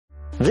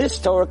This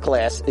Torah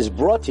class is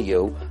brought to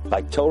you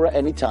by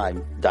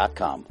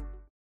TorahAnytime.com.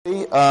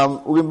 We're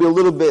going to be a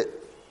little bit,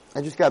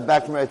 I just got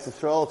back from Eretz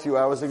Yisrael a few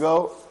hours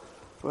ago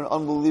for an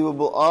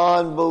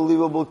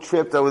unbelievable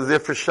trip that was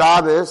there for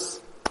Shabbos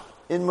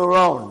in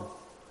Meron.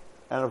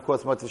 And of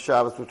course, Motzei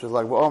Shabbos, which was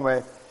like,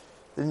 Omer.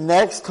 The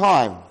next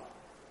time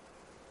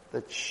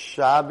that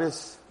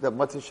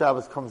Motzei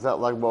Shabbos comes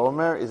out like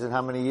Omer is in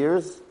how many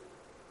years?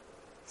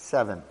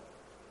 7.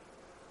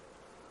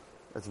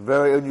 That's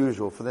very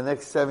unusual. For the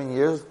next 7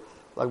 years,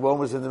 like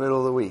Omer is in the middle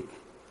of the week.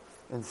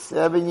 In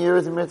 7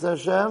 years in Mitzvah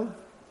Hashem,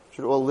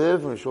 should all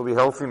live and we should all be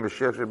healthy and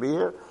Mashiach should be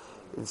here.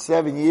 In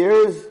 7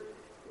 years,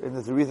 and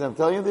there's a reason I'm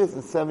telling you this,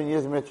 in 7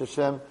 years in Mitzvah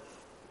Hashem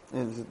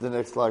is the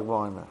next like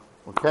Omer.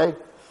 Okay?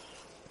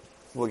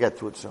 We'll get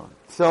to it soon.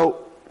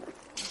 So,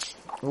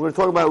 we're going to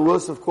talk about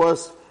Rus, of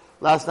course.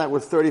 Last night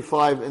was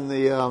 35 in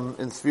the,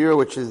 in Sphira,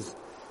 which is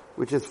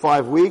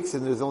 5 weeks,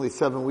 and there's only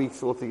 7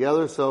 weeks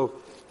altogether, so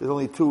there's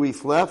only 2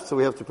 weeks left, so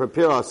we have to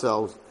prepare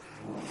ourselves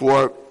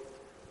for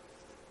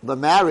the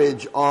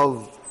marriage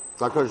of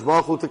HaKadosh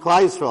Baruch Hu to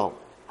Klal Yisrael.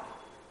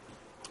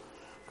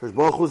 HaKadosh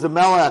Baruch Hu is a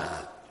melech.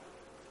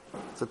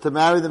 So to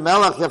marry the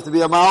melech, you have to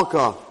be a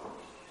malka.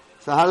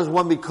 So how does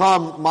one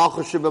become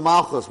malchus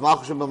shebemalchus?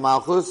 Malchus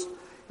shebemalchus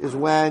is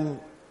when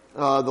the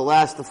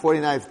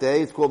 49th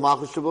day, it's called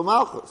malchus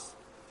shebemalchus.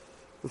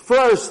 The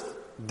first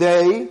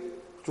day,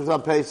 which was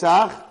on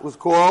Pesach, was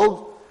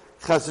called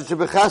chesed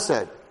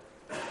shebechesed.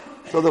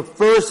 So the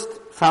first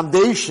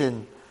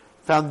foundation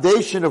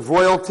of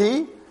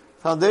royalty,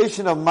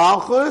 foundation of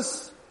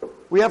malchus,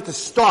 we have to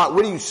start.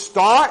 Where do you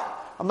start?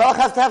 A melech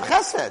has to have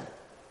chesed. You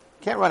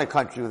can't run a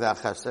country without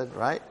chesed,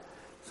 right?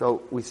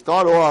 So we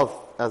start off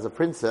as a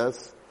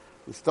princess.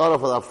 We start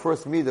off with our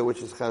first midah,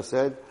 which is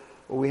chesed.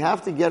 But we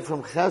have to get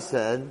from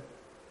chesed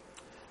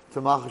to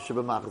malchus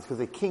shebemalchus,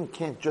 because a king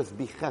can't just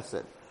be chesed.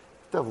 You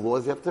have to have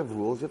laws, you have to have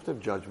rules, you have to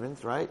have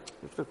judgments, right?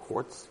 You have to have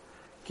courts.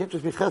 You can't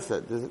just be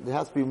chesed. There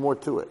has to be more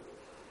to it.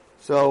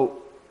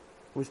 So,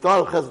 we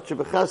start with chesed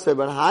shebechesed,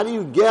 but how do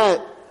you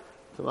get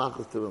to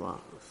malchus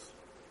shebemalchus?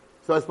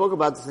 So I spoke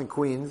about this in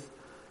Queens,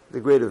 the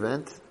great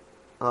event,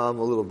 a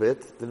little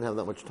bit. Didn't have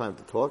that much time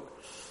to talk.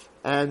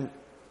 And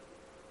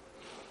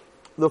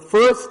the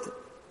first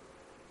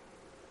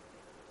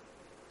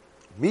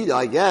midah,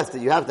 I guess, that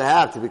you have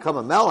to become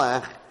a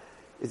melech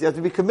is you have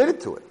to be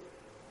committed to it.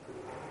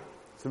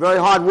 It's a very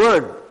hard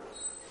word.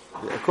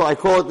 I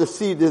call it the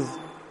C.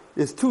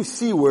 There's 2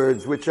 C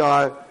words which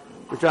are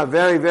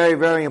very, very,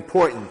 very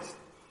important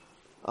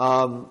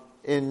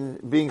in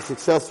being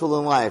successful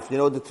in life. You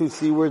know what the 2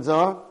 C words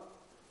are?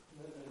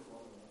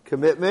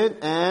 Commitment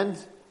and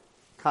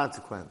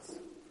consequence.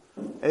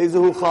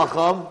 Ezehu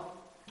chacham,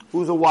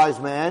 who's a wise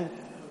man?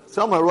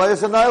 Someone,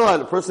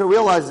 the person who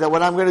realizes that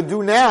what I'm going to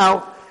do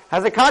now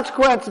has a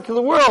consequence to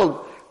the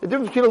world. The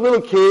difference between a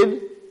little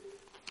kid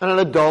and an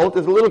adult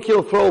is a little kid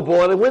will throw a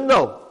ball at a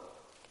window.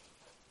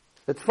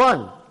 It's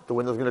fun. The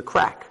window's going to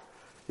crack.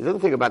 He doesn't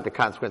think about the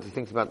consequence, he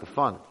thinks about the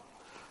fun.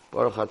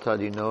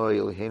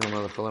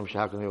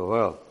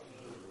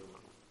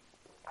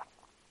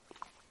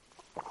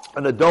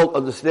 An adult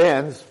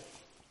understands,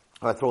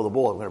 if I throw the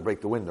ball, I'm going to break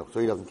the window, so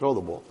he doesn't throw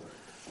the ball.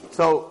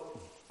 So,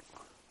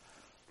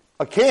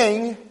 a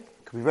king, it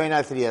could be very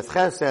nice that he has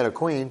chesed, a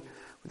queen,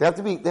 but they have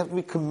to be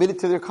committed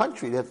to their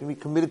country, they have to be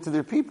committed to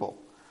their people.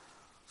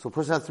 So a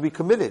person has to be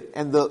committed.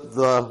 And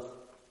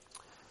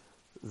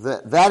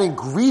that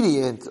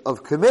ingredient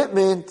of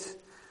commitment,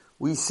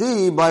 we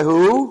see by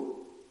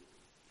who?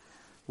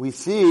 We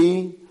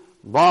see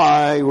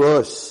by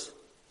Rus.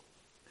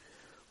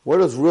 What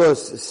does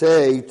Rus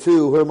say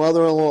to her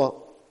mother-in-law?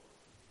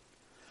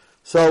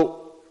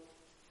 So,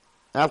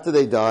 after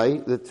they die,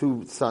 the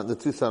two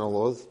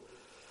son-in-laws,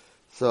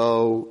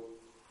 so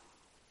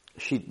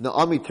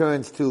Naomi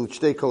turns to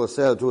Shtei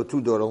Koloseh, to her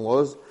 2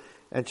 daughter-in-laws,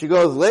 and she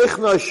goes,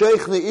 Lechna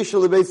sheichna isha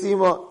lebeis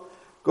ima.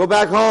 Go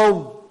back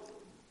home.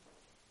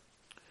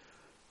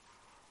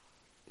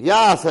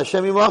 Yas,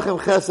 Hashem imachem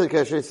chesed,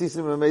 kasher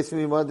sisim v'meisim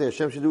imadeh.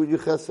 Hashem should do with you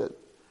chesed.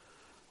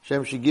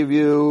 Hashem should give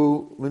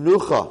you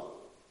menucha.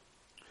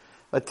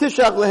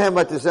 Vatishach lehem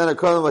vatisena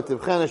kolam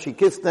vativchena. She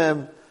kissed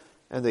them,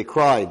 and they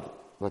cried.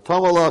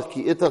 Vatamalach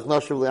ki itach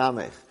nashav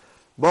le'amech.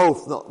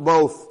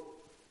 Both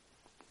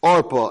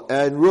Orpah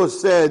and Ruth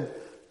said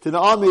to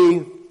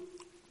Naomi,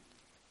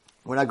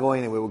 we're not going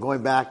anywhere. We're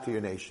going back to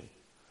your nation.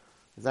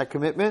 Is that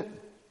commitment?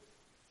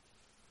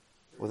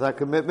 Was that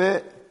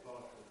commitment?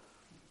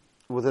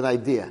 With an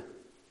idea.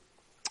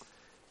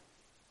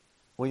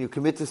 When you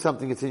commit to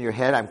something, it's in your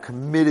head. I'm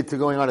committed to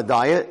going on a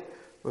diet.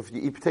 Well, if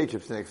you eat potato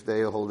chips the next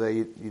day, the whole day,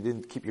 you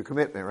didn't keep your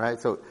commitment, right?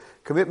 So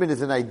commitment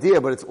is an idea,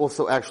 but it's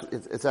also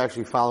it's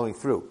actually following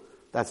through.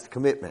 That's the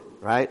commitment,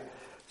 right?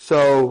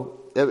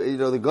 So,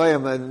 the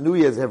Goyim and New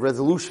Year's have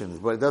resolutions,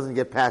 but it doesn't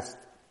get past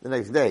the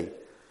next day.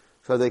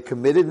 So are they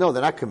committed? No,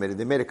 they're not committed.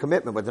 They made a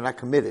commitment, but they're not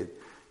committed.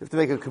 You have to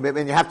make a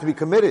commitment, and you have to be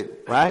committed,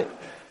 right?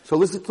 So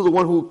listen to the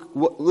one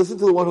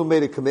who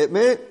made a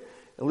commitment,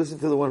 and listen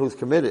to the one who's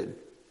committed.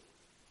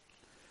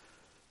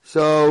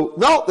 So,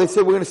 no, they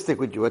said, we're going to stick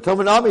with you. I told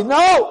Naomi,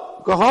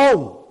 no, go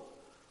home.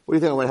 What do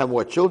you think, I'm going to have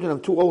more children?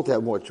 I'm too old to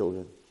have more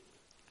children.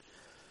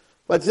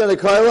 But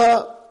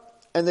Zenakaila,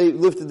 and they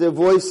lifted their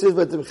voices,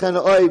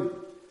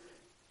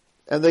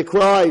 and they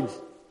cried.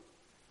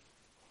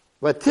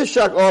 But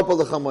Tishak Orpa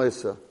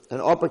l'chamoisa,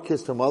 and Orpa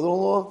kissed her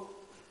mother-in-law,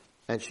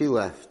 and she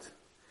left.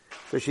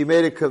 So she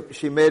made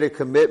a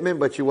commitment,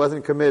 but she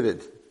wasn't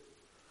committed.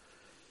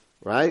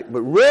 Right?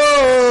 But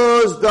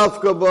Rus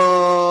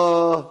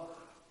Dafkaba,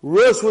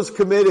 Rus was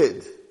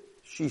committed.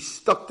 She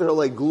stuck to her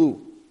like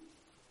glue.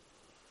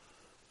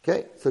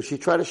 Okay? So she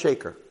tried to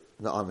shake her,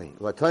 Naomi.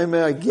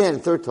 Again,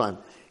 third time.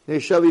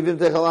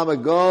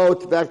 Go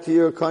back to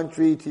your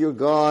country, to your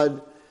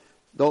God.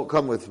 Don't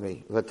come with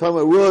me.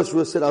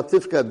 Rus said,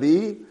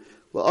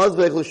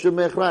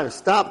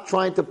 stop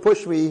trying to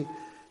push me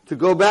to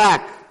go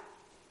back.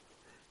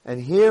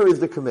 And here is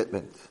the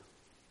commitment.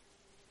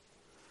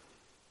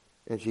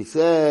 And she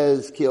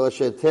says, wherever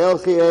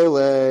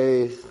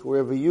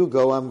you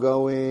go, I'm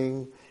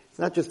going. It's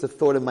not just a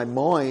thought in my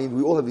mind.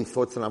 We all have these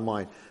thoughts in our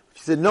mind.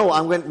 She said, no,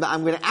 I'm going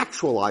to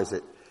actualize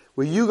it.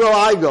 Where you go,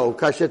 I go.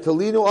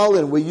 Kashetalinu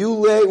alin. Where you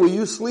lay, where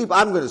you sleep,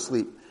 I'm going to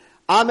sleep.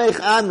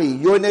 Amech ami.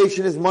 Your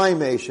nation is my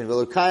nation.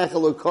 Velokayach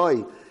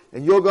Elokai.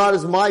 And your God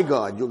is my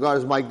God. Your God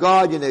is my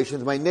God. Your nation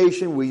is my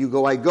nation. Where you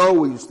go, I go.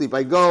 Where you sleep,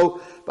 I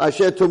go.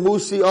 Ba'asher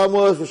tomusi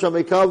amos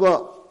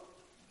v'shamekava.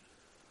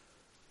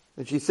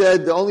 And she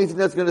said, the only thing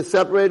that's going to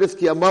separate us,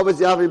 ki amavas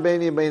yavi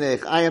beini and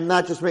beinech. I am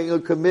not just making a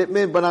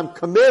commitment, but I'm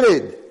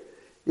committed.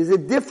 There's a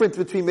difference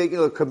between making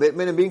a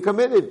commitment and being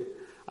committed.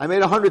 I made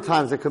 100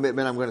 times a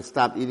commitment, I'm going to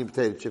stop eating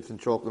potato chips and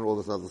chocolate and all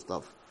this other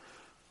stuff.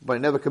 But I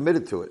never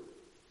committed to it.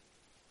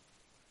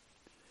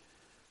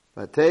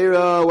 But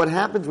Teira, what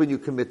happens when you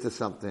commit to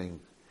something?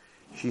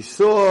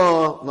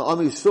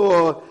 Naomi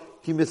saw,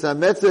 ki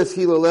misametzes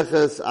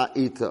hilaleches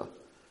a'ita.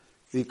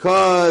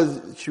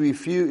 Because she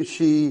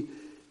refused,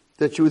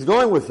 that she was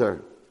going with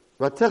her.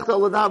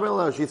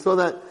 She saw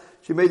that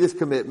she made this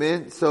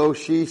commitment, so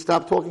she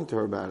stopped talking to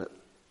her about it.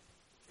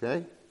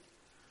 Okay?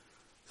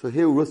 So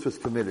here Ruth was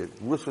committed.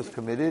 Ruth was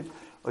committed.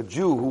 A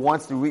Jew who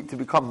wants to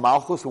become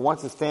Malchus, who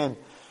wants to stand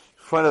in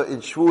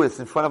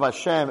Shavuos, in front of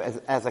Hashem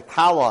as a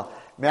Kala,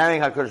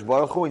 marrying HaKadosh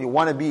Baruch Hu, and you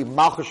want to be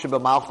Malchus Sheba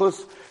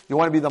Malchus, you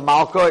want to be the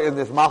Malka in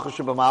this Malchus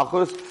Sheba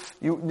Malchus,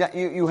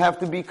 you have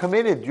to be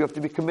committed. You have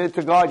to be committed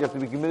to God. You have to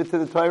be committed to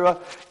the Torah.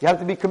 You have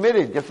to be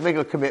committed. You have to make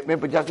a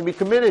commitment, but you have to be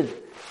committed.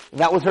 And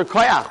that was her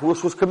koyach.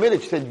 Ruth was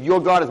committed. She said, your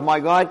God is my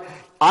God.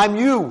 I'm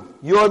you.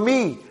 You're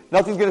me.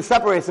 Nothing's going to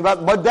separate us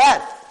but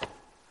death.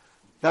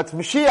 That's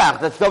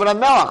Mashiach. That's David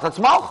HaMelech. That's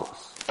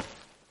Malchus.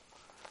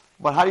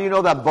 But how do you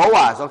know that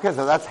Boaz? Okay,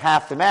 so that's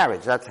half the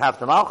marriage. That's half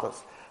the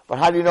Malchus. But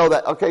how do you know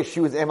that? Okay, she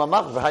was Emma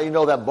Malchus. But how do you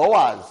know that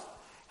Boaz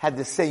had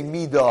the same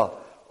midah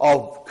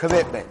of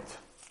commitment?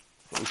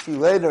 We see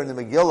later in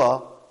the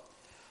Megillah,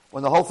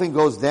 when the whole thing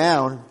goes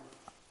down,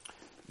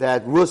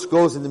 that Rus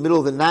goes in the middle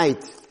of the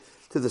night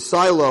to the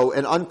silo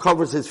and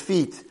uncovers his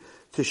feet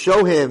to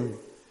show him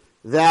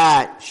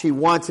that she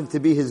wants him to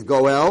be his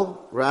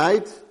goel,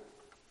 right?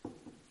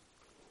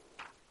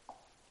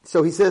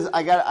 So he says,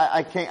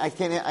 I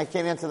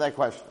can't answer that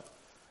question.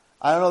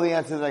 I don't know the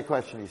answer to that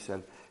question, he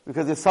said.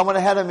 Because there's someone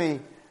ahead of me.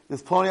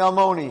 There's Ploni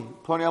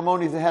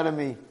Almoni's ahead of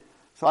me.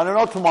 So I don't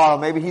know tomorrow.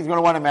 Maybe he's going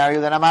to want to marry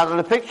you. Then I'm out of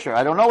the picture.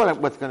 I don't know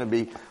what's going to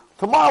be.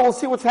 Tomorrow we'll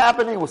see what's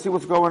happening. We'll see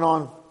what's going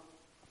on.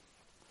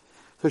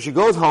 So she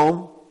goes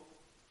home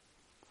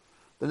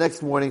the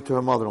next morning to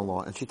her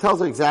mother-in-law. And she tells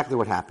her exactly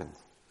what happened.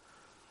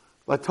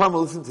 But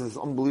Tomer, listen to this.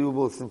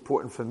 Unbelievable. It's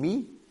important for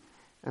me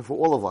and for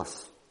all of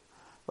us.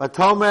 But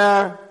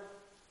Tomer,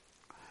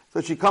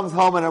 so she comes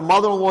home and her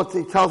mother-in-law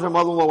tells her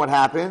mother-in-law what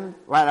happened.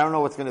 Right? I don't know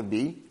what's going to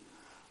be.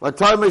 But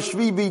Tomer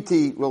shvi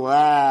biti.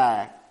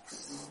 Relax.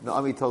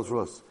 Naomi tells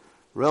Rus,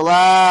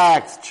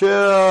 relax,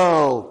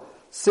 chill,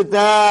 sit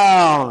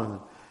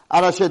down.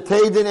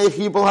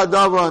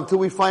 Until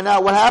we find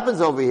out what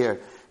happens over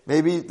here.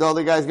 Maybe the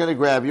other guy's going to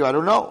grab you. I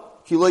don't know.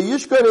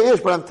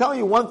 But I'm telling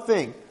you one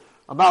thing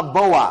about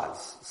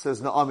Boaz,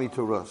 says Naomi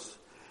to Rus.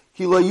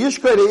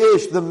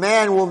 The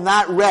man will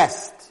not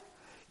rest.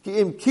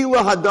 He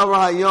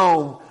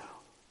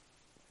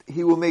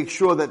will make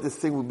sure that this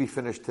thing will be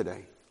finished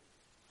today.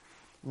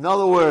 In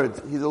other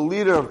words, he's a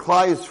leader of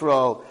Klal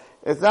Yisrael.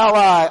 It's not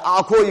like,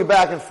 I'll call you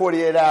back in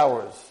 48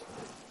 hours.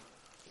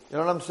 You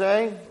know what I'm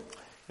saying? You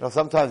know,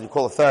 sometimes you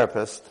call a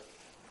therapist.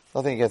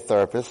 Nothing against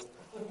therapists.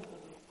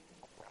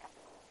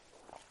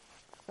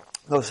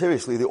 No,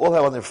 seriously, they all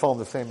have on their phone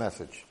the same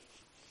message.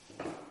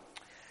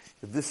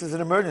 If this is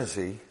an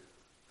emergency,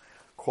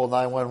 call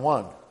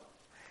 911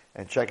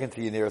 and check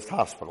into your nearest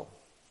hospital.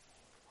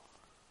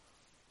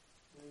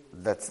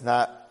 That's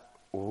not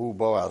who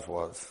Boaz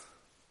was.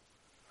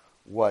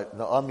 What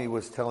Naomi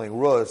was telling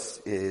Rus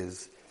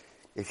is,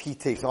 if he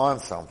takes on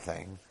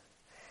something,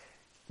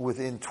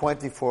 within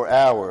 24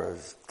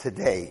 hours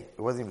today,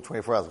 it wasn't even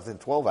 24 hours, within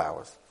 12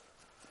 hours,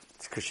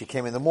 it's because she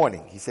came in the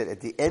morning. He said,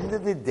 at the end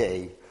of the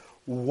day,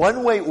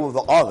 one way or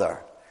the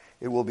other,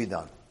 it will be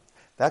done.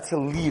 That's a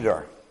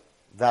leader.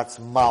 That's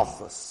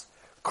malchus.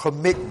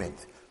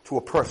 Commitment to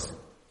a person.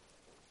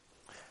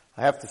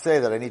 I have to say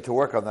that I need to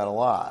work on that a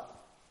lot.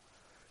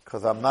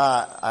 Because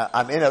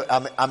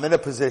I'm in a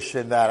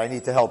position that I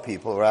need to help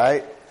people,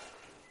 right?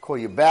 Call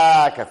you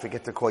back, I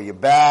forget to call you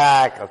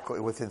back, I'll call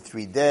you within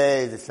 3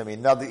 days, they send me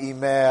another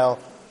email.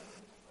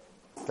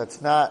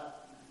 That's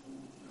not,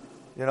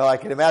 I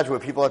can imagine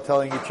what people are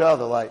telling each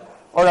other, like,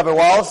 oh, Rabbi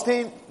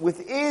Wallerstein,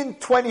 within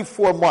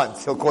 24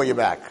 months, he'll call you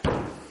back.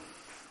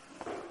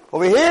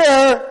 Over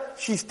here,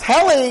 she's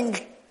telling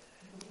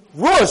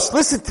Russ,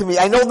 listen to me,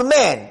 I know the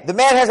man. The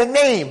man has a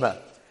name.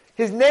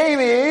 His name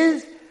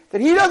is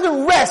that he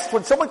doesn't rest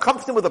when someone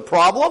comes to him with a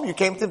problem. You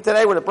came to him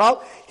today with a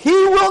problem. He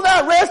will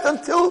not rest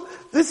until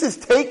this is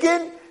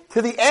taken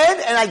to the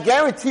end, and I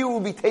guarantee it will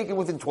be taken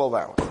within 12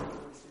 hours.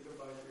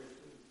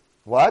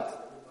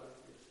 What?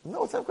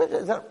 No, it's not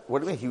good.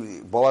 What do you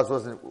mean? Boaz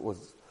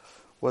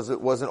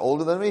wasn't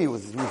older than me. He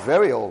was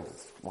very old.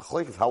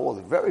 How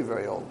old? Very,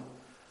 very old.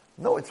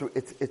 No,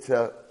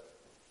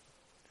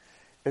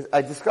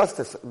 I discussed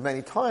this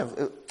many times.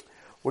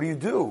 What do you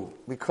do?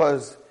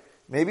 Because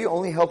maybe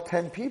only help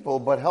 10 people,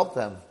 but help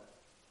them.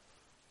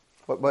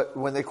 But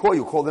when they call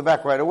you, call them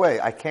back right away.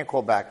 I can't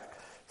call back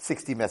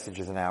 60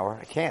 messages an hour.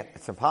 I can't.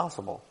 It's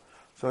impossible.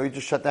 So you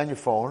just shut down your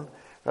phone.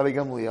 Rabbi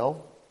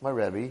Gamliel, my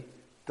Rebbe,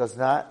 does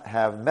not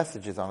have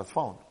messages on his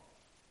phone.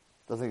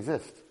 Doesn't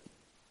exist.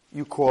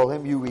 You call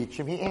him, you reach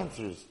him, he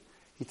answers.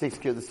 He takes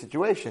care of the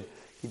situation.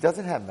 He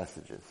doesn't have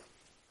messages.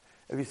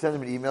 If you send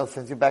him an email,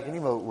 sends you back an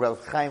email.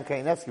 Rav Chaim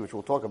Kanievsky, which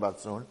we'll talk about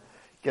soon,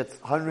 gets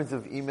hundreds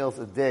of emails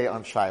a day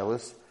on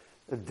Shilas.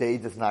 A day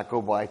does not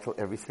go by till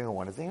every single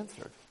one is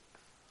answered.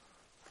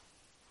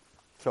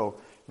 So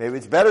maybe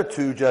it's better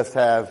to just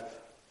have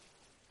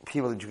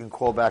people that you can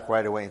call back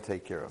right away and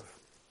take care of.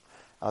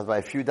 I was by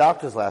a few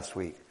doctors last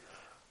week.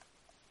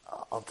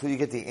 Until you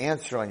get the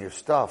answer on your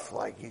stuff,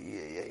 like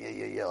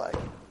like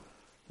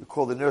you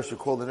call the nurse, you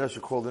call the nurse,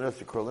 you call the nurse,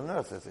 you call the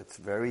nurse. It's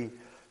very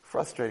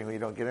frustrating when you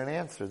don't get an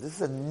answer. This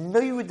is a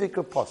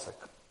Neiridika Pasuk.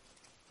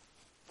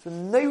 It's a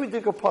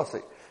Neiridika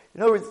Pasuk.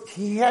 In other words,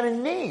 he had a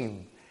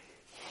name.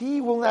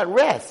 He will not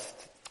rest.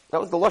 That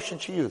was the lashon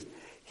she used.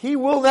 He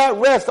will not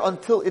rest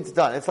until it's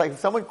done. It's like if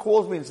someone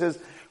calls me and says,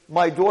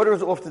 my daughter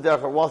is off to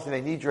Derek Wallerstein,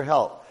 I need your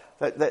help.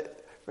 That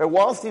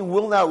Wallerstein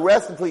will not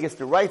rest until he gets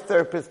the right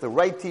therapist, the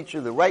right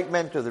teacher, the right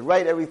mentor, the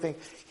right everything.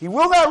 He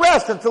will not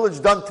rest until it's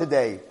done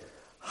today.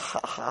 Ha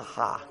ha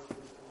ha.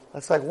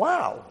 That's like,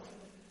 wow.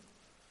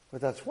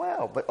 But that's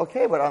wow. But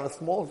okay, but on a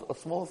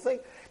small thing,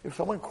 if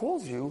someone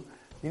calls you,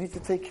 you need to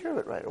take care of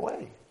it right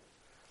away.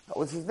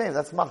 What's his name?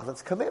 That's mach.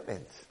 That's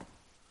commitment.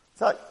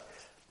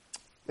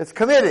 It's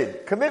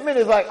committed. Commitment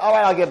is like, all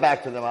right, I'll get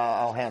back to them.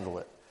 I'll handle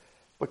it.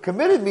 But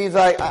committed means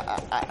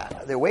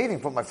they're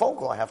waiting for my phone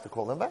call. I have to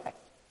call them back.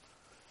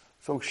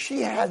 So she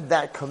had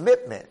that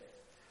commitment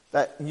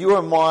that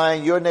you're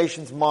mine, your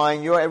nation's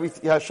mine, your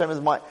everything, Hashem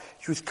is mine.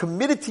 She was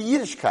committed to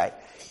Yiddishkeit.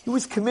 He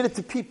was committed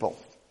to people.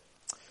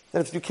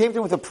 That if you came to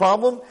him with a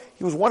problem,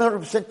 he was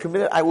 100%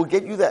 committed. I will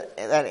get you that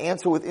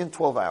answer within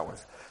 12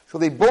 hours. So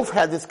they both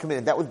had this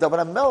commitment. That was David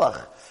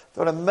HaMelech.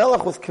 David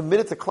HaMelech was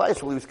committed to Klal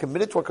Yisrael. He was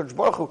committed to HaKadosh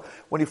Baruch Hu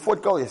when he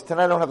fought Goliath.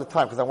 Tonight I don't have the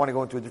time because I want to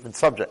go into a different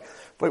subject.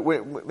 But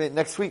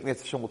next week,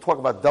 we'll talk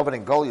about David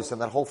and Goliath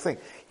and that whole thing.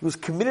 He was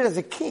committed as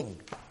a king.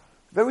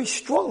 Very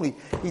strongly.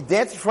 He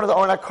danced in front of the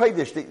Aron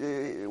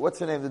HaKodesh. What's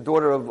her name? The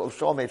daughter of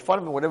Shaul made fun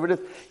of him, whatever it is.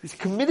 He was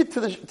committed to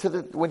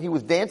the, when he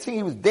was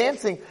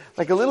dancing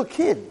like a little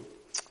kid.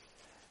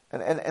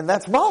 And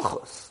that's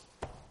Malchus.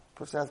 A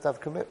person has to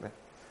have commitment.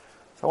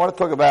 So I want to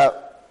talk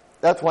about,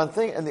 that's one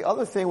thing. And the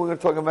other thing we're going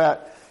to talk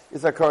about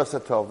is Hakaras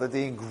HaTov. That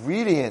the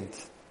ingredient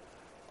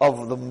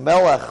of the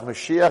Melech,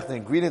 Mashiach, the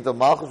ingredient of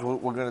Malchus,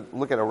 we're going to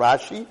look at a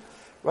Rashi,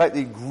 right?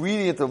 The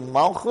ingredient of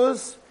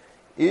Malchus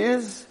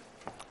is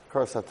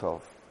Hakaras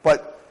HaTov.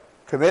 But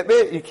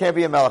commitment, you can't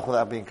be a Melech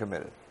without being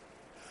committed.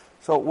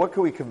 So what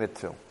can we commit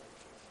to?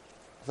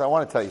 So I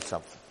want to tell you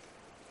something.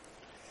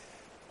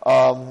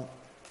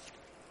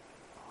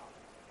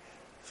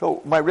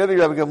 So my Rebbe,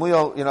 Rabbi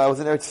Gamliel, I was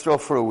in Eretz Yisrael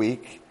for a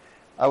week.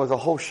 I was a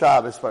whole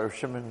Shabbos by Rav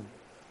Shimon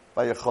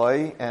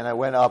Behar-Bechukotai, and I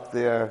went up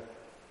there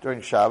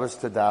during Shabbos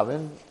to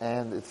daven.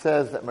 And it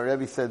says that my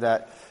Rebbe said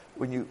that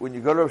when you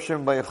go to Rav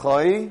Shimon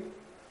Behar-Bechukotai,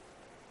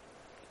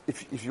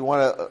 if you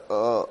want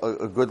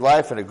a good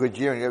life and a good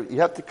year,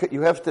 you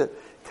have to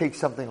take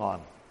something on.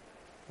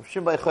 Rav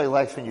Shimon Behar-Bechukotai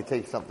likes when you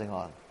take something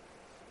on.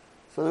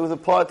 So there was a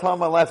part of time in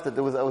my life that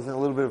I was in a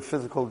little bit of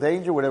physical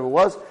danger, whatever it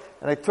was,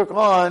 and I took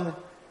on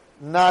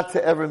not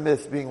to ever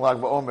miss being Lag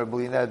BaOmer,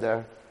 Bli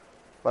Neder,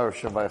 by Rav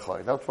Shimon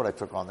Behar-Bechukotai. That's what I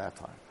took on that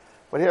time.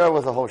 But here I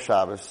was a whole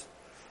Shabbos.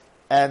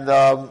 And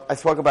I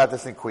spoke about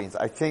this in Queens.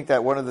 I think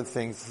that one of the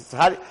things,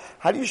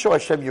 how do you show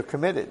Hashem you're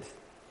committed?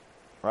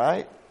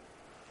 Right?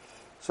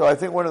 So I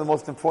think one of the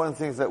most important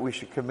things that we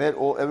should commit,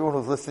 everyone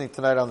who's listening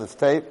tonight on this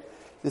tape,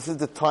 this is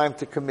the time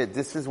to commit.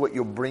 This is what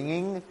you're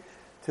bringing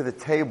to the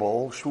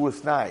table,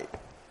 Shavuos night.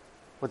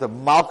 What the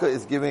Malka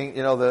is giving,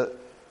 the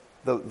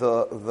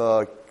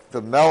Melech,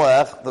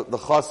 the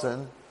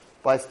Chassan,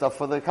 buy stuff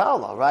for the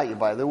Kala, right? You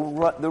buy the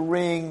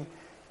ring,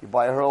 you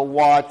buy her a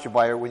watch, you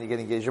buy her when you get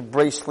engaged a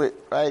bracelet,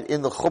 right?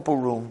 In the chuppah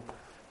room,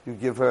 You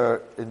give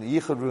her, in the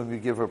yichud room, you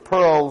give her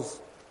pearls.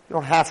 You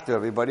don't have to,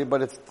 everybody,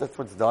 but that's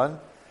what's done,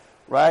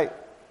 right?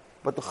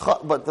 But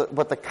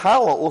the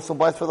kala also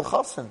buys for the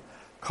chassan.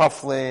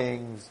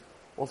 Cufflinks,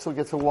 also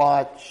gets a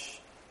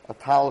watch, a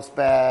talus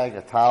bag,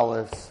 a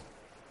talus.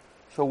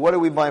 So what are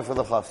we buying for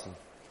the chassan?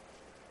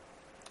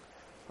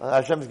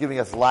 Hashem is giving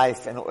us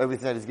life and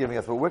everything that He's giving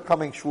us. But we're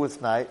coming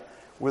Shavuos night,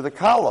 we're the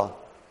kala.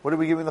 What are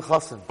we giving the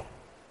chassan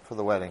for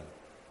the wedding?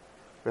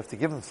 We have to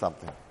give him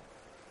something.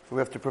 So we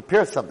have to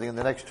prepare something in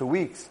the next 2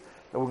 weeks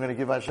that we're going to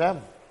give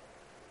Hashem.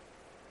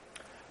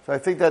 So I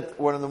think that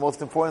one of the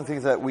most important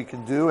things that we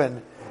can do,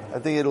 and I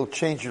think it'll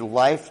change your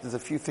life. There's a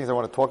few things I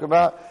want to talk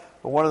about,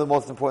 but one of the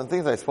most important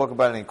things, I spoke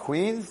about it in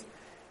Queens,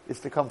 is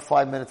to come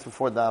 5 minutes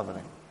before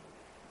davening.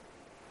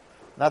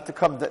 Not to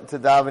come to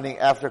davening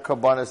after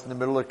Kabbanis in the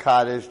middle of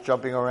Kaddish,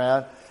 jumping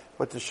around,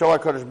 but to show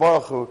HaKadosh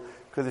Baruch Hu,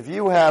 because if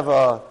you have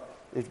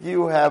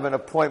an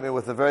appointment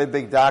with a very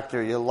big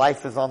doctor, your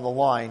life is on the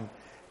line,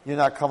 you're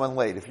not coming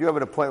late. If you have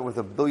an appointment with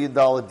a $1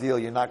 billion deal,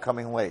 you're not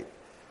coming late.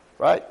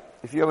 Right?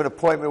 If you have an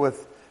appointment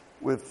with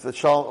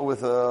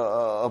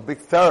a big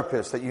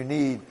therapist that you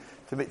need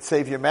to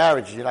save your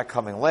marriage, you're not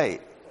coming late.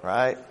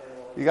 Right?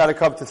 You gotta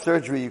come to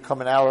surgery, you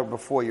come an hour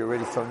before, you're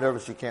already so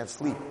nervous you can't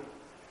sleep.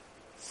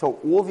 So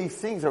all these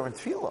things are in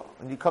tefillah.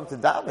 When you come to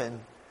daven,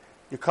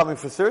 you're coming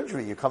for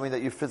surgery. You're coming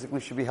that you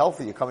physically should be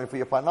healthy. You're coming for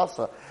your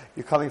parnasa.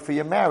 You're coming for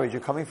your marriage.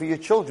 You're coming for your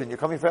children. You're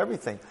coming for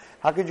everything.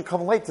 How could you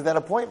come late to that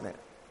appointment?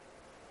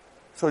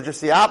 So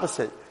just the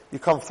opposite. You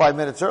come 5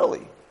 minutes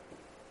early.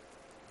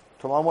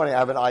 Tomorrow morning I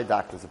have an eye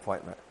doctor's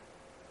appointment.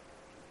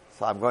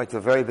 So I'm going to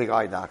a very big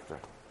eye doctor.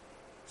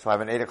 So I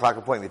have an 8 o'clock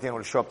appointment. You think I'm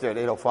going to show up there at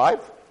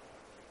 8:05?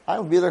 I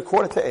will be there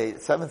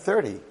 7:45,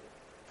 7:30.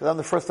 Because I'm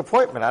the first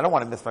appointment. I don't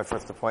want to miss my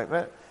first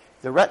appointment.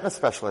 The retina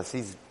specialist,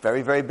 he's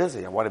very, very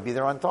busy. I want to be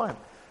there on time.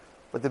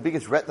 But the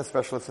biggest retina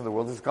specialist in the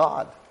world is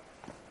God.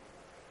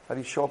 How do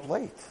you show up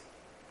late?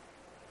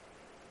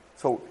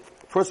 So,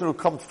 the person who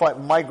comes fight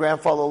my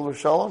grandfather, Olu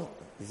Shalom,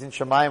 he's in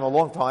Shemayim a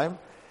long time,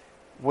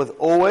 was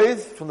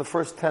always from the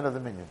first 10 of the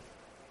minyan.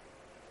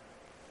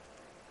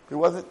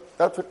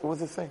 That's what was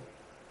the thing.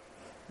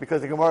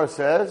 Because the Gemara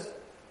says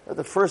that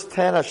the first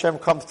 10 Hashem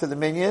comes to the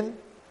minyan,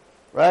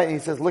 right? And he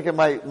says, look at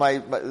my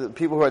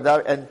people who are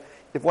down, and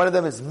if one of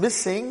them is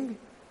missing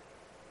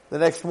the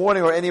next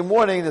morning or any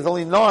morning, there's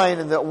only 9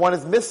 and that one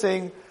is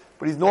missing,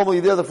 but he's normally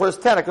there the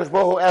first 10. HaKadosh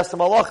Baruch Hu asks him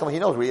Alachim. He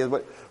knows where he is,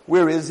 but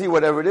where is he,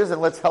 whatever it is,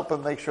 and let's help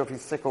him make sure if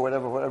he's sick or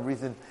whatever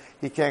reason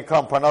he can't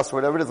come, Parnas or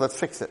whatever it is, let's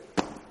fix it.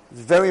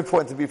 It's very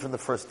important to be from the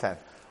first 10.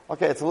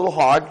 Okay, it's a little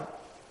hard.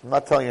 I'm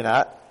not telling you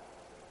that.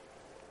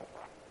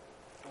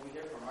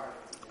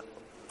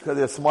 Because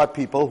they're smart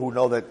people who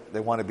know that they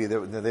want to be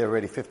there. They're there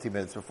already 50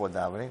 minutes before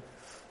davening.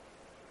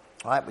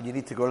 All right, but you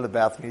need to go to the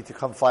bathroom. You need to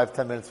come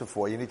 5-10 minutes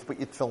before. You need to put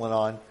your tefillin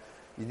on.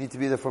 You need to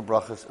be there for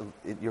brachas.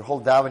 Your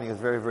whole davening is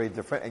very, very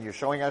different, and you're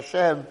showing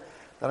Hashem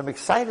that I'm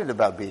excited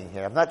about being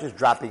here. I'm not just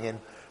dropping in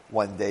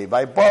one day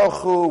by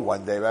Baruch Hu,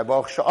 one day by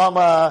Baruch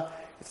Sha'ama.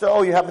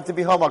 So, you happen to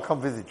be home, I'll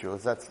come visit you.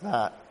 That's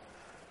not.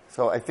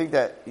 So I think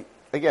that,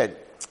 again,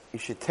 you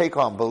should take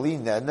on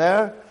Belin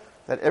Nener,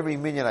 that every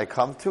minyan I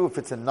come to, if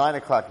it's a 9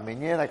 o'clock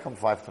minyan, I come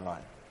 5 to 9.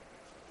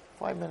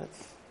 5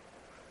 minutes.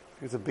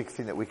 It's a big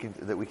thing that we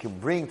can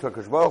bring to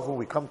HaKadosh Baruch Hu.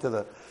 We come to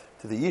the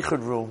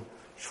yichud room,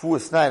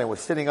 Shavuos night, and we're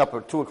sitting up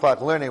at 2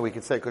 o'clock learning. We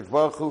can say, HaKadosh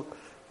Baruch Hu,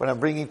 what I'm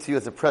bringing to you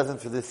as a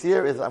present for this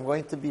year is I'm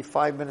going to be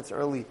 5 minutes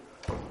early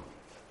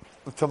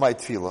to my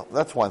tefillah.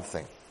 That's one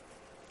thing.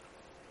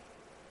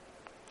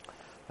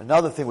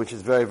 Another thing which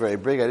is very, very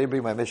big, I didn't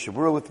bring my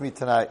Mishabura with me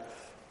tonight,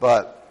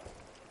 but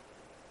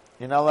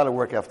you're not allowed to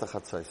work after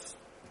Chatzos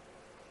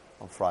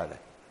on Friday.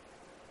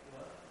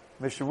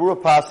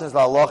 Mishabura passes,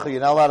 la halacha, you're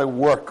not allowed to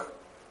work.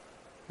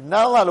 You're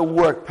not allowed to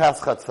work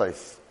past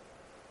Chatzos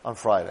on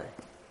Friday.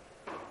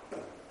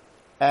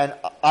 And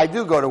I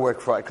do go to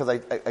work Friday, because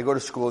I go to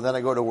school, and then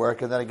I go to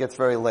work, and then it gets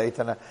very late,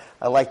 and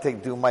I like to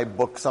do my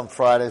books on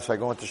Friday, so I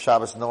go into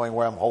Shabbos knowing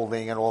where I'm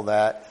holding and all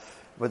that.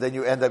 But then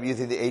you end up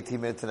using the 18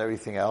 minutes and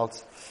everything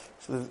else.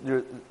 So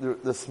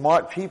the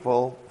smart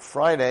people,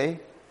 Friday,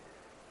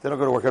 they don't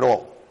go to work at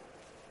all.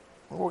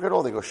 They don't work at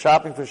all. They go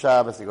shopping for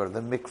Shabbos, they go to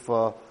the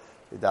mikvah,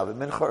 they daven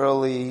mincha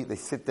early, they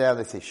sit down,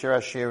 they say Shir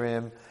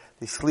HaShirim,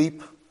 they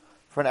sleep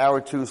for an hour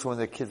or two, so when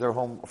their kids are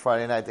home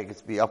Friday night, they get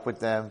to be up with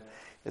them.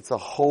 It's a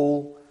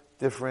whole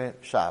different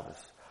Shabbos.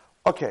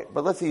 Okay,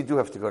 but let's say you do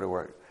have to go to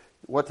work.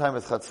 What time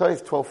is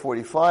Chatzos?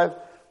 12:45.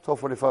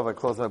 12:45, I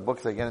close my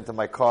books, I get into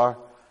my car,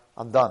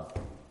 I'm done.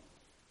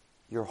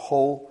 Your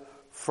whole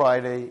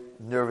Friday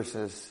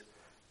nervousness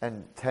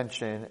and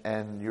tension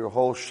and your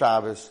whole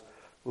Shabbos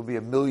will be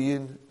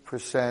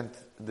 1,000,000%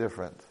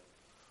 different.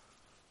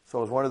 So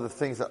it was one of the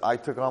things that I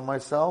took on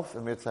myself,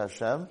 in Mitzvah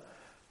Hashem,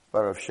 by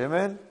Rav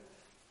Shimon,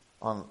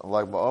 on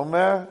Lag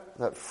BaOmer,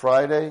 that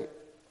Friday,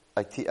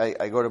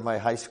 I go to my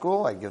high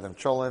school, I give them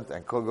cholent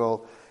and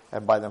kugel,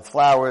 and buy them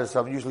flowers. So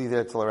I'm usually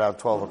there till around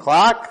 12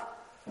 o'clock,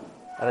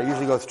 and I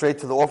usually go straight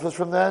to the office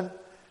from then.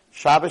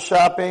 Shabbos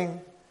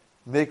shopping,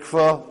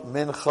 mikvah,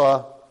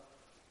 mincha,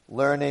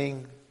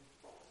 learning,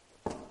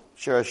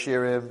 share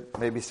shirim,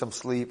 maybe some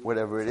sleep,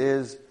 whatever it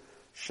is.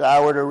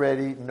 Showered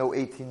already, no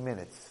 18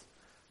 minutes.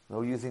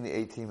 No using the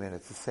 18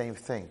 minutes, the same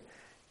thing.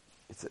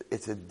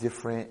 It's a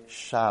different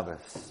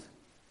Shabbos.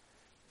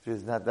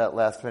 There's not that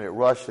last minute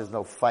rush, there's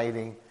no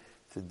fighting.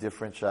 It's a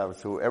different Shabbos.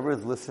 So whoever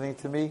is listening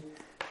to me,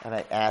 and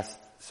I asked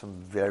some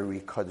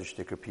very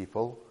Kaddish-sticker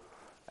people,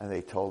 and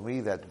they told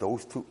me that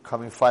those two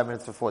coming 5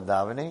 minutes before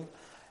davening,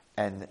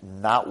 and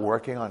not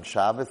working on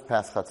Shabbos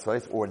past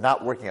Chatzos, or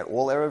not working at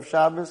all Erev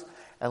Shabbos,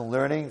 and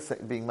learning,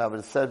 being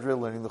Maved Sedra,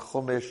 learning the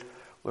Chumash,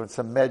 learn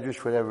some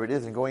Medrash, whatever it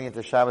is, and going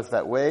into Shabbos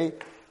that way,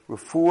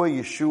 Refuah,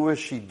 Yeshua,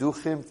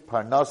 Shiduchim,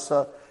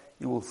 Parnasa,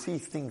 you will see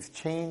things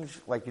change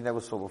like you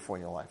never saw before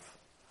in your life.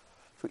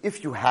 So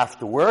if you have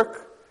to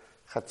work,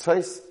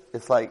 Chatzos,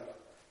 it's like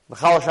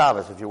Mechal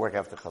Shabbos if you work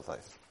after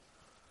Chatzos.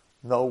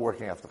 No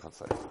working after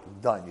Chatzos.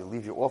 Done. You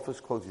leave your office,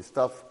 close your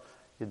stuff,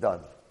 you're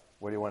done.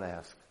 What do you want to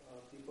ask?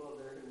 People out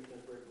there can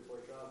break before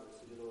Shabbos,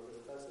 so you do work as a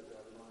festive job,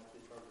 you don't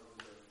actually charge them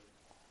for it.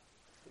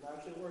 You're not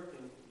actually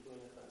working, you're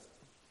doing a fest.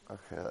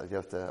 Okay, you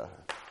have to...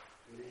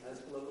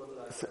 As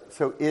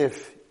So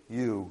if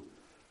you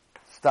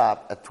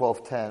stop at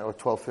 12:10 or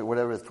 12,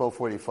 whatever it is,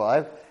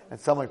 12:45, and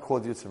someone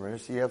called you to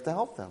emergency, you have to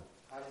help them.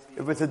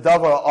 If it's a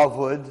davar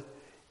avud,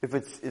 if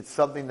it's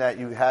something that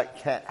you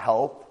can't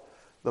help,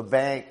 the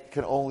bank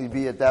can only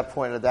be at that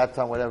point, at that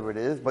time, whatever it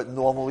is, but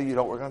normally you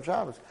don't work on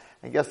Shabbos.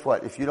 And guess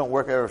what? If you don't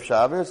work Erev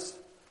Shabbos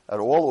at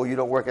all, or you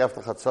don't work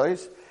after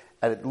Chatzos,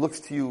 and it looks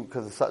to you,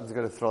 because something's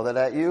going to throw that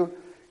at you,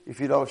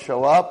 if you don't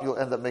show up, you'll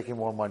end up making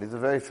more money. It's a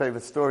very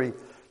famous story.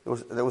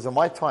 There was in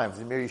my times,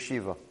 in Mir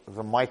Yeshiva. It was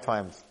in my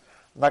times.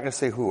 I'm not going to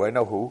say who. I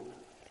know who.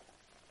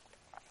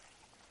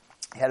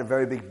 He had a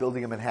very big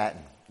building in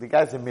Manhattan. The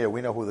guys in Mir,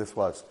 we know who this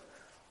was.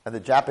 And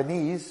the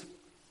Japanese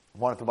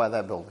wanted to buy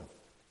that building.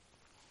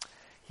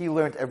 He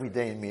learned every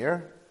day in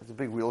Mir. He's a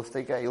big real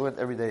estate guy. He learned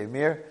every day in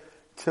Mir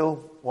till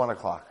 1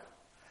 o'clock.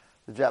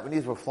 The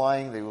Japanese were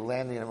flying. They were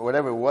landing,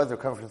 whatever it was. They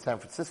were coming from San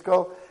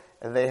Francisco.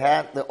 And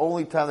the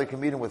only time they could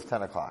meet him was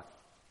 10 o'clock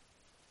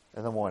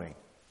in the morning.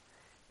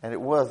 And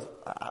it was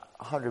a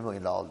 $100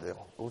 million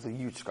deal. It was a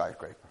huge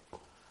skyscraper.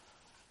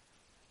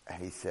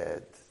 And he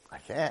said,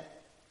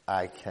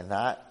 I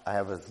cannot, I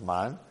have a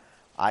Zman,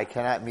 I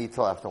cannot meet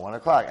till after 1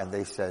 o'clock. And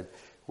they said,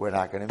 we're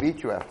not going to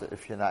meet you after,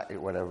 if you're not,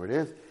 whatever it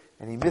is.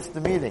 And he missed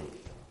the meeting.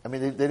 I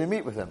mean, they didn't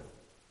meet with him.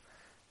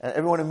 And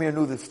everyone in Mir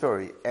knew this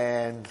story.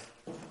 And,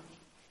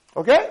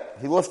 okay,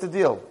 he lost the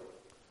deal.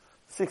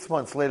 6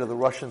 months later, the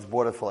Russians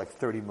bought it for like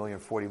 30 million,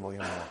 40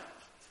 million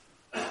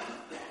more.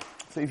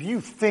 So if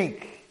you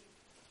think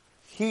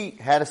he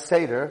had a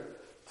Seder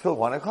till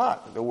 1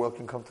 o'clock, the world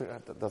can come to,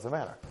 it doesn't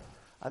matter.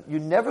 You're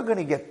never going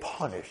to get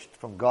punished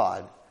from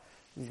God.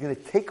 He's going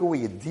to take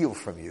away a deal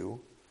from you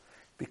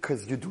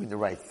because you're doing the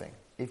right thing.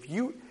 If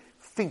you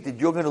think that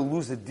you're going to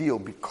lose a deal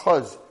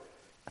because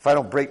if I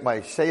don't break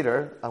my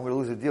Seder, I'm going to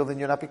lose a deal, then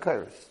you're not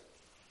Bikairos.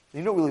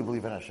 You don't really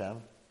believe in Hashem.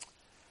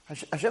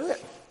 Hashem,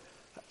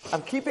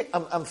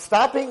 I'm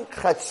stopping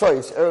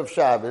Chatzos, Erev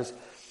Shabbos,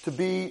 to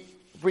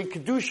bring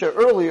Kedusha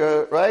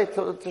earlier, right,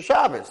 to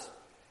Shabbos.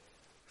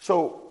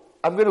 So,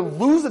 I'm going to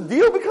lose a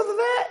deal because of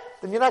that?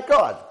 Then you're not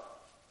God.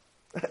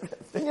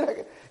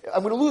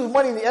 I'm going to lose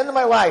money in the end of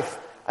my life.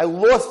 I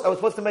was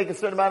supposed to make a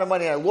certain amount of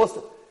money and I lost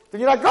it.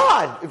 Then you're not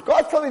God. If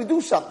God's telling me to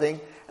do something,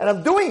 and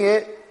I'm doing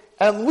it,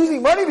 and I'm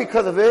losing money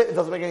because of it, it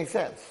doesn't make any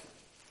sense.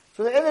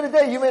 So at the end of the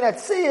day, you may not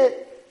see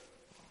it.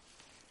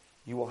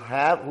 You will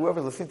have,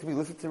 whoever listening to me,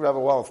 listen to Rabbi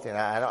Wallenstein.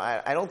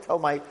 I don't tell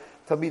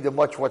me that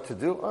much what to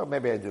do, or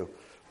maybe I do.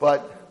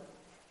 But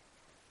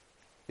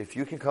if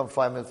you can come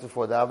 5 minutes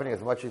before davening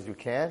as much as you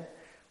can,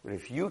 but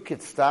if you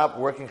could stop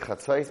working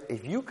Chatzos,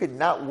 if you could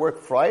not work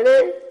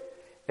Friday,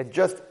 and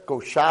just go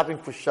shopping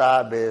for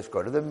Shabbos,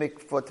 go to the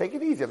mikvah, take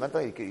it easy. I'm not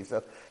telling you to kill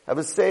yourself. Have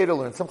a Seder,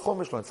 learn some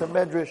Chumash, learn some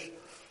Medrash.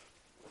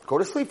 Go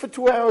to sleep for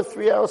 2 hours,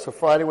 3 hours, so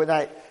Friday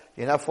night,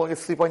 you're not falling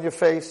asleep on your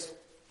face.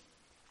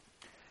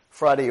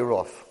 Friday, you're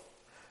off.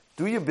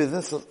 Do your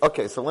business.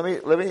 Okay, so let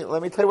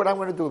me tell you what I'm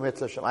going to do,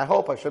 Mitzvah Hashem. I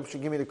hope Hashem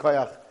should give me the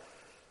koyach.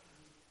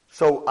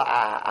 So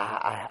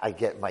I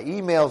get my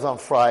emails on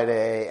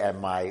Friday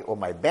and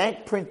my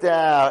bank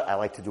printout. I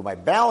like to do my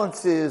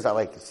balances. I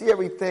like to see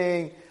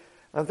everything.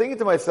 I'm thinking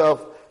to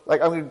myself,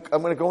 like, I'm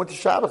going to go into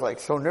Shabbos, like,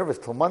 so nervous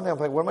till Monday. I'm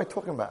like, what am I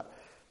talking about?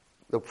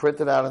 They'll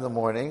print it out in the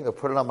morning. They'll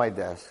put it on my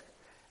desk.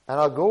 And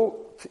I'll go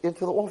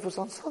into the office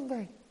on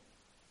Sunday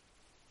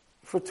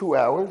for 2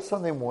 hours,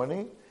 Sunday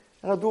morning,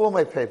 and I'll do all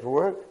my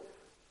paperwork.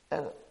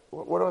 And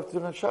what do I have to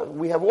do on Shabbos?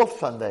 We have off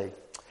Sunday.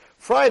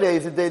 Friday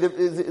is a day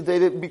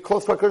to be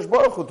close to HaKadosh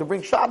Baruch Hu, to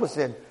bring Shabbos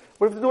in.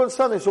 What do you have to do on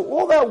Sunday? So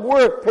all that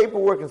work,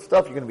 paperwork and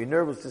stuff, you're going to be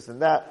nervous, this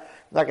and that,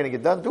 not going to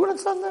get done. Do it on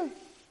Sunday.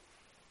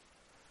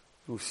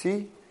 You'll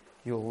see,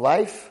 your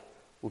life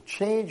will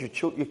change. Your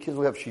kids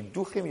will have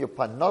shidduchim, your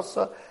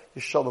panasa,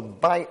 your shalom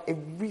bayit.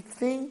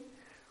 Everything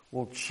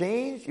will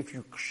change if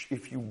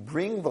you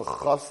bring the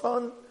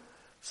chasan,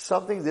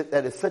 something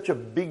that is such a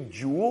big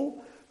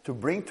jewel to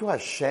bring to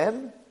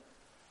Hashem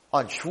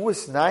on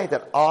Shavuos night,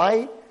 that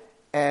I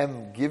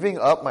am giving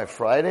up my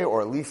Friday,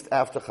 or at least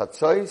after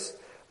Chatzos,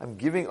 I'm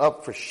giving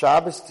up for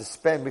Shabbos to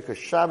spend, because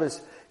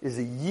Shabbos is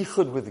a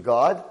yichud with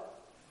God.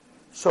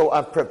 So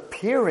I'm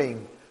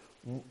preparing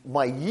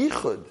my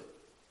yichud,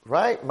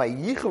 right? My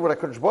yichud with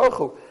HaKadosh Baruch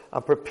Hu.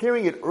 I'm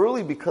preparing it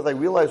early because I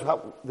realize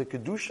how the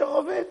kedusha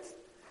of it.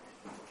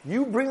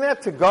 You bring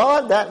that to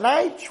God that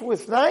night,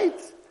 Shavuos night,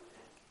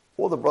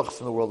 all the brachas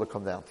in the world will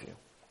come down to you.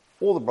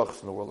 All the brachas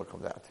in the world will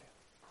come down to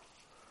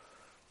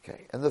you.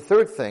 Okay, and the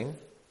third thing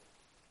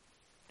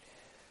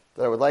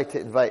that I would like to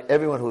invite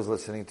everyone who's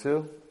listening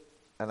to,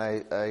 and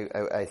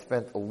I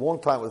spent a long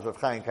time with Rav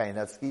Chaim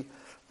Kanievsky.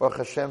 Baruch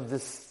Hashem,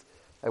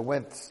 I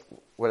went,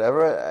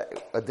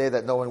 a day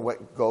that no one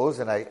goes,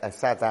 and I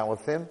sat down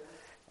with him,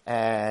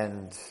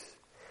 and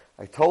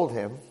I told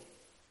him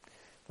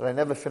that I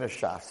never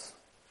finished Shas.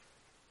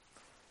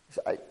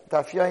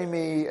 Daf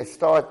Yomi, I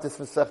start this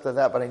Masechta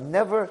that, but I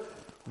never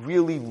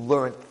really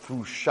learned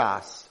through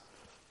Shas,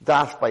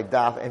 daf by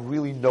daf, and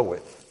really know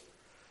it.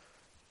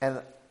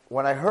 And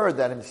when I heard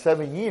that in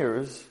 7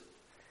 years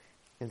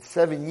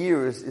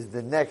is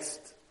the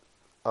next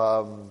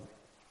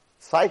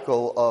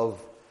cycle of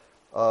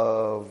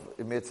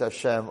Mitzvah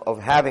Hashem, of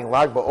having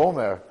Lag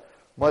BaOmer,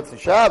 Motzei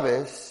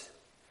Shabbos,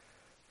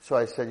 so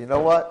I said, you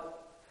know what?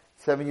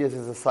 7 years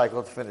is a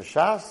cycle to finish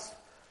Shas.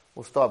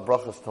 We'll start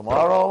brachas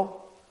tomorrow.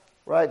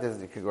 Right?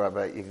 You can go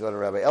to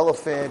Rabbi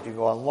Elephant, you can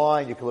go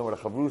online, you can learn with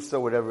a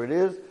Chavrusa, whatever it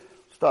is.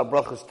 Start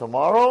brachas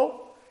tomorrow,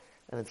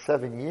 and in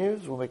 7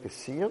 years we'll make a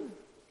siyum,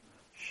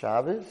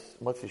 Shabbos,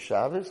 Motzei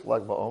Shabbos,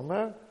 Lag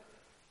BaOmer,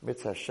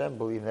 Mitzvah Hashem,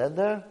 B'li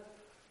Neder,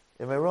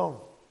 in Meron.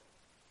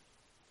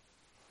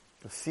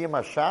 The siyum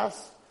HaShas,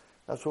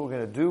 that's what we're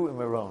going to do in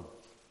Meron.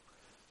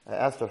 I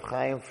asked Rav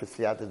Chaim for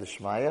Siyata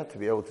D'Shmaya to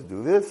be able to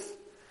do this,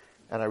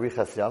 and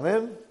Arichas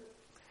Yamim.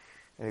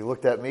 And he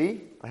looked at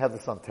me. I have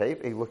this on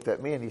tape. He looked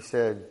at me and he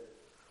said,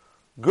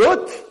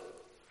 "Good."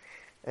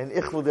 And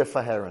ich will dir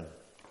verheeren.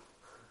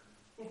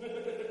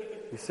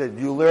 He said,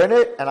 "You learn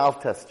it and I'll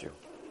test you."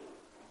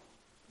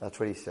 That's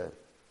what he said.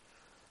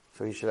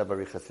 So he should have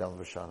Arichas Yamim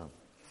V'Shanim.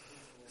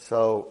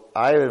 So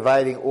I am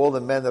inviting all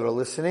the men that are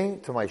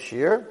listening to my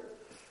shir,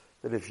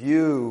 that if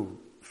you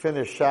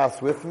finish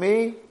Shas with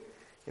me,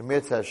 in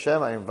Mitzvah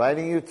Hashem, I'm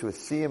inviting you to a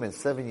siyum in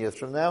 7 years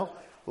from now.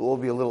 We'll all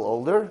be a little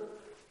older.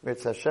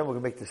 Mitzvah Hashem, we're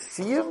going to make the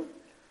siyum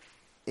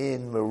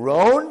in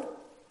Meron,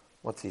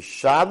 Motzei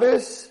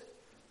Shabbos,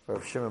 for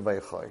Rav Shimon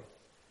Bar Yochai.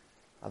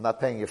 I'm not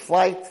paying your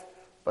flight,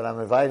 but I'm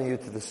inviting you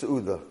to the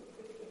Seudah,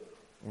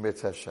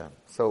 Mitzvah Hashem.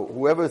 So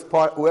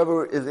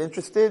whoever is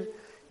interested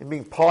in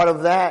being part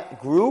of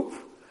that group,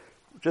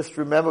 just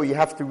remember you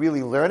have to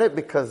really learn it,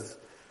 because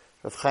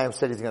Rav Chaim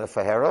said he's going to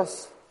faher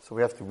us, so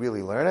we have to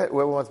really learn it.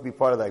 Whoever wants to be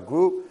part of that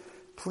group,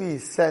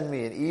 please send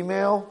me an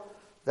email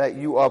that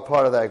you are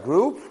part of that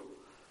group.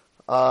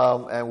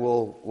 And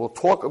we'll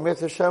talk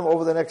Mitzvah Hashem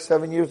over the next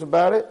 7 years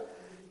about it.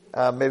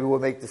 Maybe we'll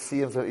make the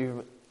siyums of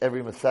even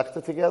every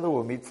Masechta together.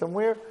 We'll meet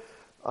somewhere.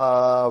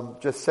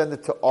 Just send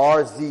it to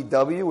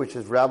RZW, which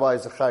is Rabbi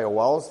Zechariah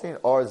Wallenstein,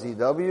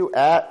 RZW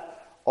at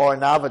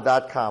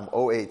ornava.com,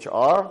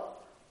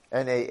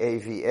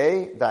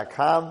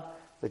 OHRNAAVA.com,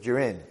 that you're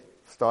in,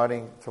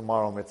 starting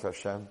tomorrow, Mitzvah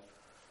Hashem.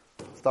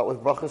 Start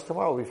with brachas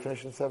tomorrow. We'll be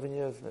finished in 7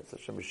 years. Mitzvah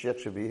Hashem, Mashiach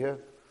should be here.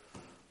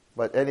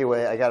 But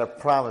anyway, I got to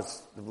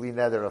promise the Bli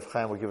Neder of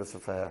Chaim will give us a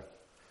fair.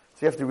 So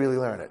you have to really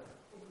learn it.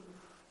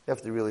 You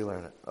have to really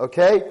learn it.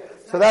 Okay?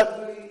 So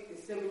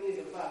It's 7 years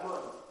and 5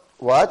 months.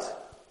 What?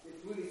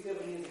 It's really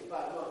 7 years and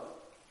 5 months.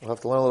 We'll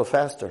have to learn a little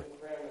faster.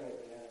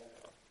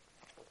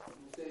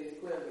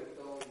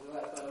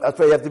 That's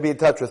why you have to be in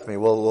touch with me.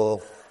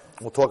 We'll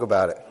talk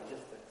about it.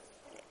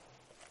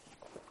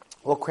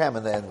 We'll cram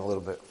in the end a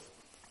little bit.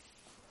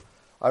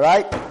 All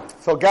right?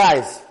 So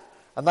guys,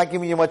 I'm not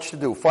giving you much to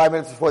do. 5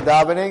 minutes before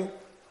davening,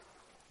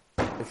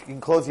 if you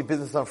can close your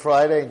business on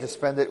Friday and just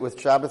spend it with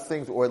Shabbos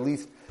things, or at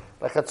least,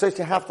 by Chatzos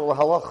you have to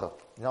halacha.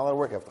 You're not allowed to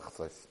work after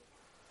Chatzos.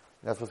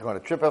 You're not supposed to go on a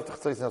trip after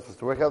Chatzos, you're not supposed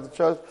to work after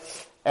Chatzos.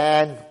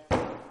 And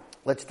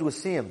let's do a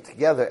siyum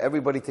together,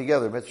 everybody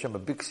together, Mitzvah Hashem, a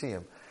big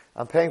siyum.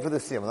 I'm paying for the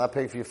siyum. I'm not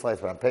paying for your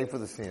flights, but I'm paying for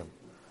the siyum.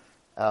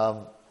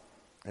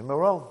 In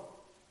Meron,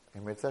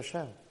 in Mitzvah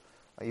Hashem.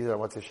 Either I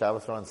went to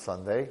Shabbos or on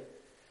Sunday.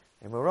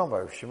 In Meron, by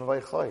Rav Shimon Bar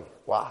Yochai.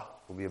 Wow.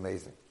 Will be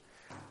amazing.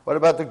 What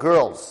about the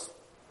girls?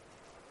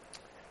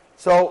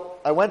 So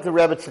I went to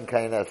Rebbetzin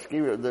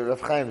Kanievsky, the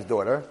Rav Chaim's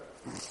daughter,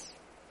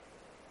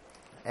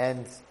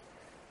 and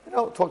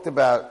talked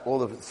about all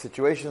the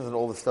situations and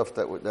all the stuff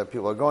that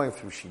people are going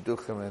through,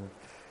 shidduchim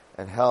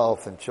and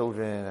health and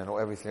children and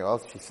everything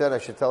else. She said I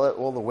should tell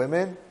all the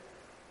women.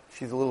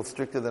 She's a little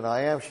stricter than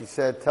I am. She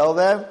said, tell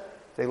them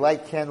if they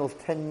light candles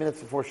 10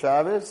 minutes before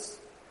Shabbos,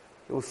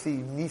 they will see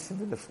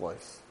nisim in the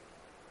slice.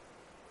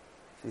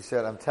 She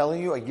said, I'm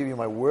telling you, I give you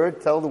my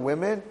word, tell the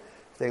women,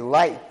 if they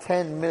light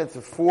 10 minutes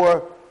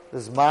before the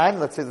Zman,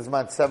 let's say the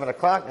Zman 7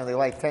 o'clock, and they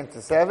light 10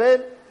 to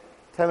 7,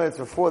 10 minutes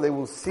before, they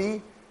will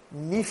see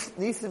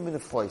nisim in the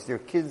place. Their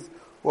kids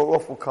who are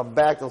off will come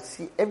back, they'll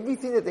see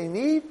everything that they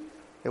need,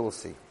 they will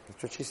see.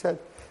 That's what she said.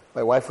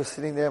 My wife was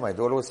sitting there, my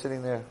daughter was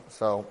sitting there,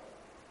 so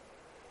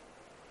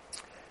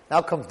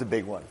now comes the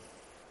big one.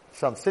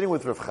 So I'm sitting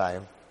with Rav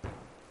Chaim,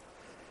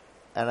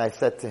 And I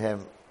said to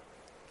him,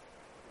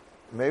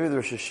 maybe the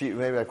Rosh Hashiva,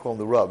 maybe I call him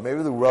the Rav,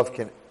 maybe the Rav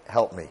can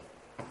help me.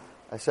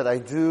 I said, I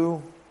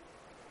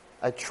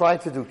try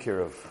to do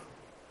kiruv.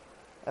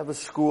 I have a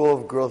school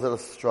of girls that are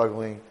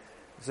struggling.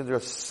 I said, there are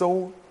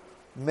so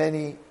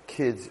many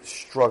kids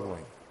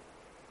struggling.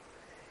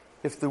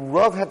 If the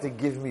Rav had to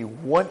give me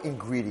one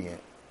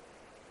ingredient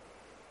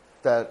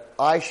that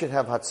I should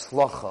have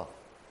hatzlacha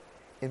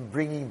in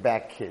bringing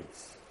back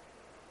kids,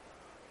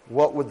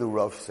 what would the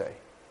Rav say?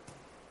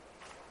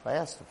 I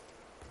asked him.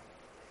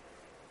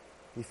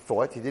 He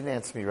thought. He didn't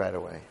answer me right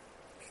away.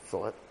 He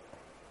thought.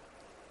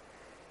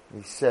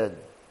 He said,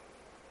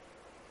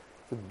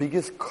 the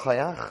biggest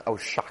koyach, I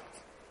was shocked.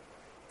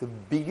 The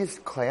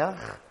biggest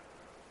koyach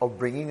of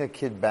bringing a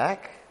kid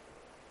back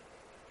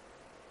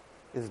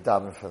is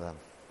davening for them.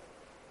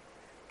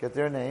 Get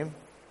their name,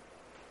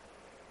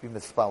 be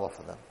mispala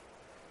for them.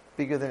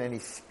 Bigger than any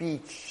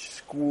speech,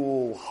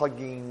 school,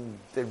 hugging,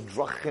 their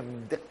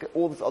drachim,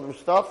 all this other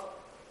stuff.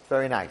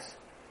 Very nice.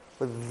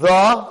 But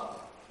the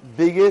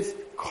biggest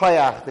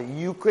koyach that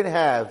you could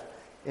have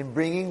in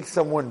bringing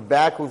someone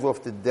back who's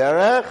off the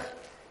derech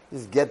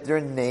is get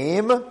their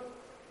name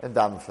and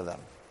daven for them.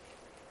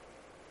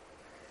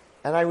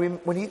 And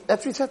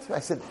that's what he said to me.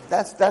 I said,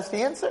 that's the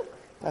answer?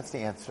 That's the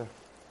answer.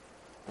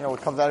 You know,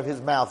 what comes out of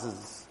his mouth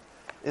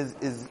is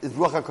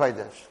Ruach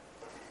HaKodesh.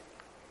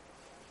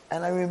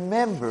 And I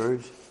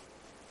remembered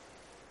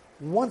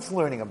once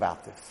learning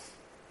about this.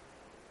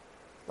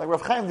 Like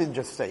Rav Chaim didn't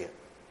just say it.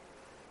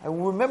 I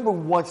remember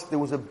once there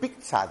was a big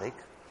tzaddik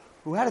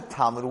who had a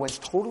talmid who went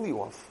totally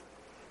off.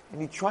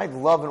 And he tried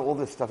love and all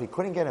this stuff. He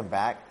couldn't get him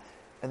back.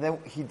 And then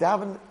he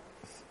davened.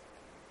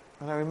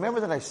 And I remember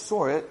that I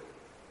saw it.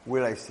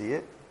 Where did I see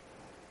it?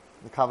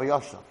 The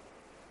Kavayasha.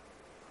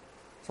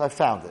 So I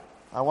found it.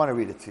 I want to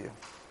read it to you.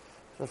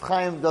 So Rav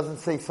Chaim doesn't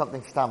say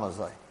something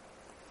stamazai.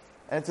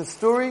 And it's a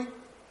story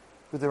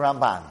with the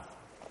Ramban.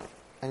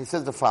 And he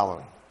says the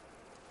following.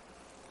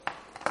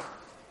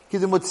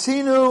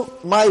 Kidemotzinu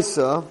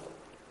Maisa.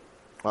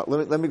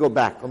 Let me go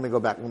back. Let me go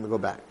back.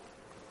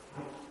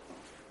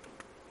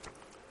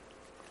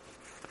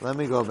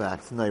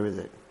 It's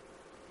Neiridek.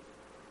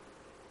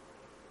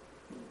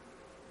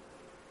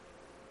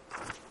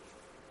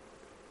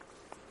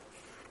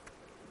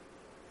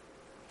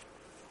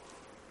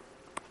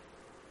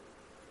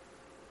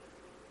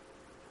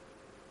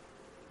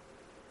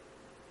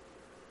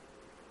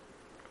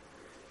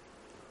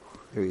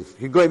 Here he is.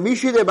 If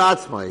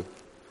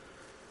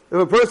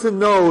a person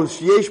knows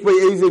he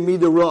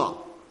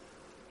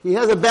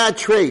has a bad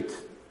trait,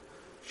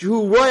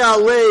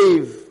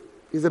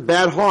 is a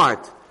bad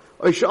heart,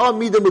 or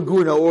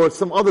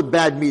some other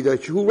bad midah,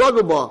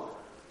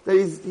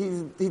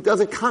 that he does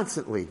it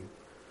constantly.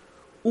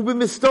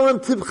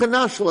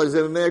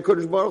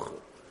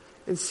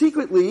 And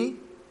secretly,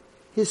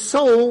 his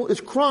soul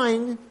is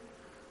crying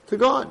to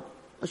God.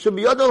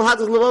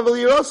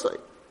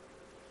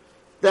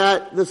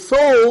 That the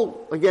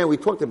soul, again, we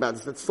talked about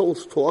this, that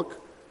souls talk,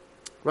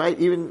 right?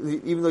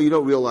 Even though you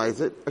don't realize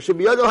it.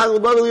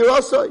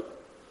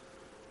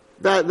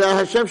 That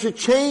Hashem should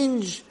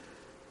change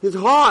his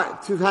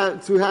heart to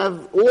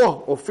have awe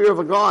or fear of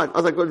a God.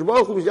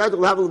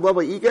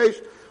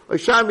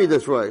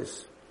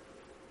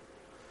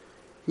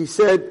 He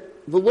said,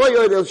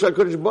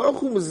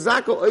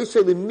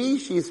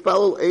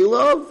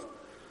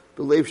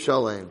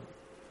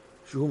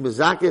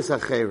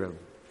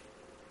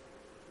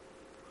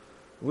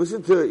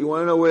 listen to it. You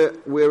want to know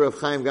where Rav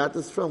Chaim got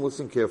this from?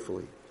 Listen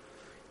carefully.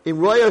 In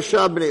Roya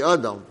Shab B'nei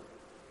Adam,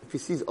 if he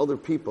sees other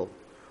people,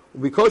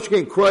 or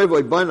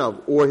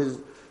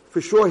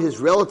for sure his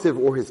relative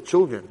or his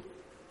children,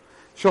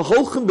 who are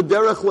off the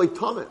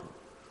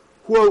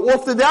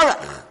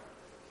derech.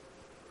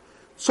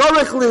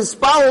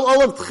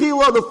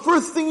 The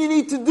first thing you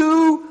need to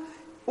do,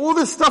 all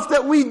the stuff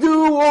that we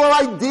do, all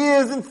our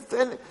ideas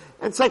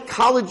and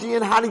psychology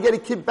and how to get a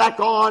kid back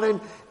on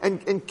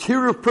and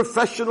kiruv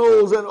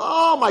professionals and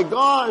oh my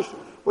gosh,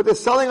 what they're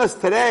selling us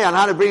today on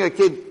how to bring a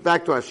kid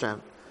back to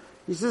Hashem.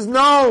 He says,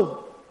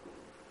 no.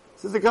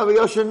 Says the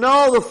Kavayosha,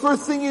 no, the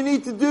first thing you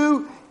need to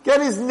do, get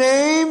his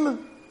name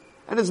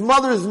and his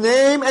mother's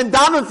name and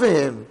daven for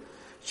him.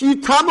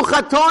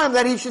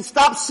 That he should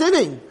stop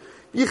sinning.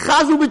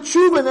 Yichazu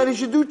b'tshuva, that he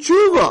should do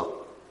tshuva.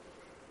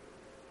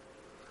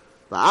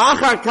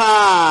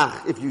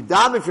 If you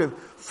daven for him,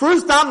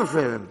 first daven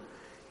for him.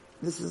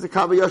 This is the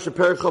Kavayosha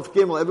Perichov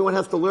Gimel. Everyone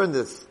has to learn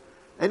this.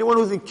 Anyone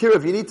who's in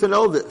Kiruv, you need to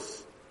know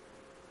this.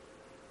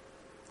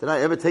 Did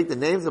I ever take the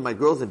names of my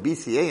girls in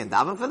BCA and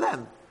daven for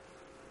them?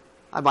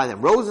 I buy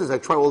them roses, I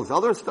try all this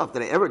other stuff.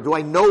 Do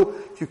I know,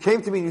 if you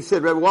came to me and you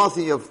said, Rebbe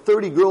Wallerstein, you have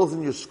 30 girls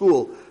in your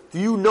school, do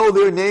you know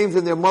their names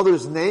and their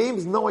mother's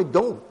names? No, I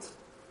don't.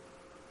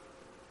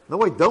 I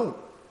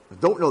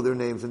don't know their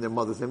names and their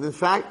mother's names. In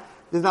fact,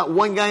 there's not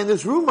one guy in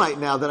this room right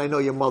now that I know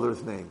your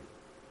mother's name.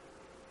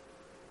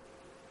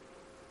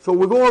 So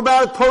we're going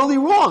about it totally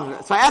wrong.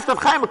 So I asked Rav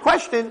Chaim a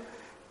question,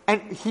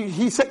 and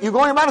he said, you're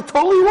going about it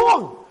totally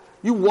wrong.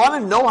 You want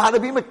to know how to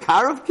be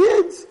makar of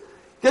kids?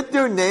 Get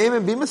their name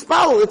and be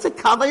mispalel. It's a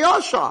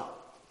kavayasha.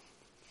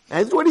 And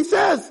this is what he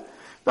says.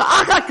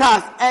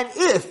 And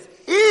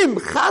if,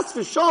 chas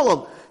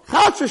v'shalom,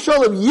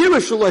 yirah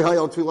shaloi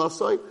hayal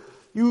tfilasai,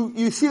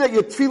 you see that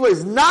your tefillah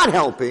is not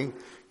helping,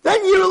 then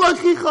yirah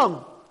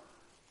lachicham.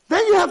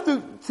 Then you have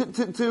to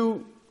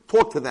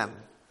talk to them,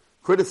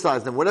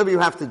 criticize them, whatever you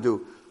have to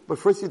do. But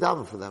first you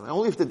daven for them. And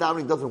only if the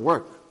davening doesn't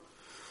work.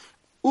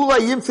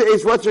 Maybe through your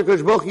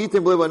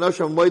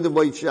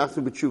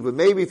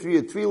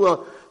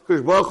tefillah,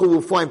 Kodesh Baruch Hu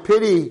will find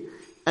pity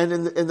and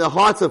in the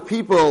hearts of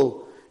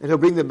people, and he'll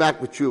bring them back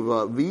with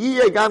tshuva.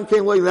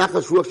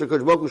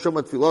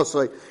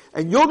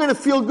 And you're going to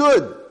feel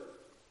good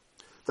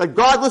that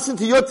God listened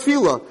to your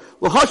tefillah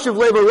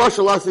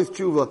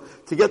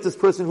to get this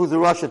person who's a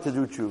Rasha to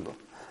do tshuva.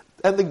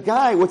 And the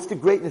guy, what's the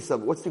greatness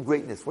of it? What's the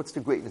greatness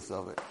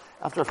of it?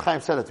 After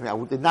Chaim said it to me,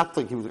 I did not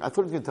think I thought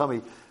he was going to tell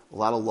me a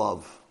lot of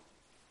love.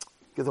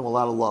 Give them a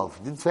lot of love.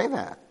 He didn't say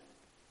that.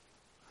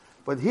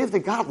 But here's the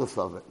godless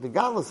of it. The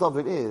godless of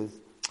it is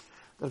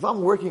that if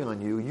I'm working on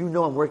you, you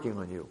know I'm working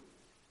on you.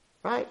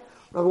 Right?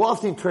 Now,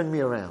 Wallstein turned me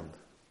around.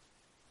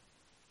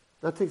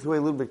 That takes away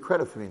a little bit of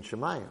credit for me in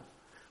Shemayim.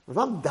 If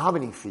I'm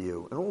davening for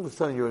you, and all of a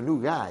sudden you're a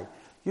new guy,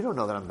 you don't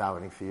know that I'm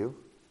davening for you.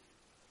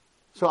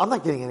 So I'm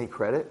not getting any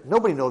credit.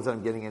 Nobody knows that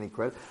I'm getting any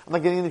credit. I'm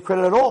not getting any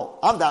credit at all.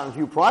 I'm davening for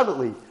you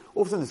privately.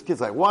 All of a sudden this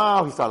kid's like,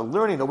 wow, he started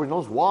learning, nobody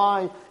knows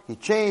why, he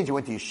changed, he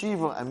went to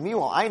yeshiva, and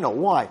meanwhile I know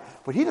why,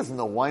 but he doesn't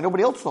know why,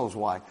 nobody else knows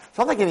why.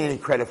 So I'm not getting any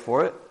credit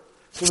for it.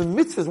 So the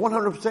mitzvah is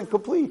 100%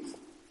 complete.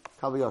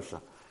 Kaviyasha.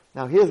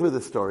 Now here's where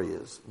the story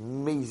is.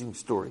 Amazing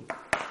story.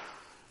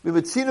 Can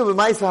you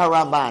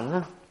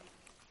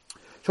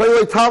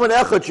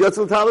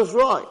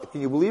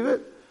believe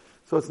it?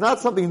 So it's not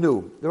something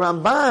new. The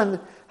Ramban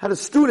had a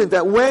student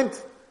that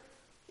went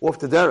off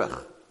the derech.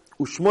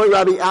 Ushmoy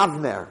Rabbi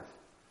Avner.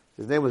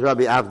 His name was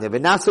Rabbi Avner.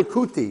 Venasa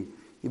Kuti.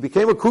 He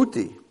became a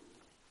Kuti.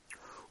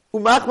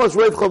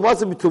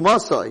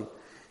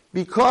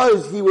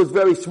 Because he was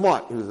very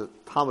smart. He was a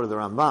Talmud of the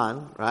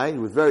Ramban, right? He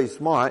was very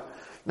smart.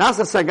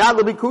 Nasa Sagad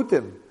Lebi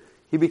Kutim.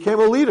 He became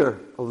a leader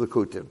of the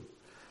Kutim.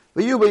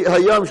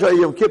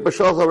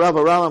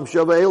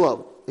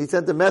 He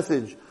sent a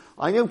message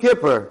on Yom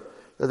Kippur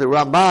that the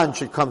Ramban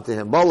should come to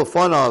him.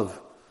 Balafonov.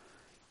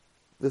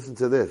 Listen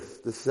to this.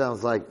 This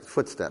sounds like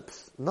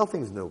footsteps.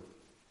 Nothing's new.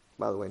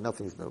 By the way,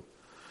 nothing's new.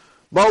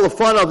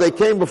 Balafonov, they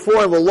came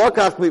before him.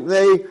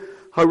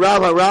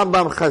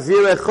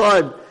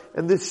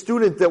 And this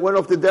student that went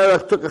off the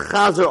derech took a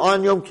chazer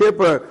on Yom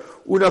Kippur.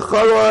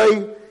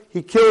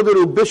 He killed it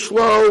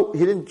ubishlo.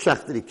 He didn't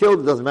check it. He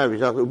killed it. Doesn't matter if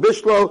he checked it.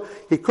 Ubishlo.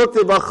 He cooked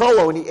it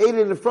bacholo and he ate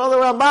it in front of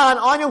the Ramban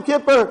on Yom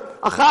Kippur.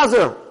 A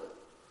chazer.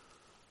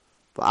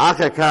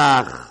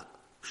 V'achakach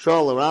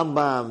shol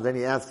Rambam. Then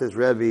he asked his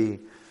Rebbe,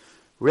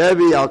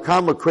 I'll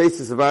come with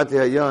krisis avati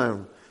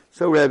hayom.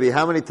 So Rebbe,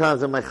 how many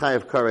times am I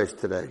chayav karesh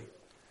today?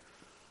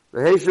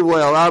 V'heshav lo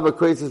alaba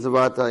krisis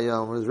avati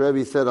hayom. His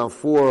Rebbe said on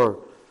four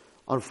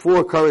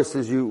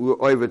kareshes you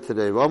were over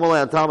today.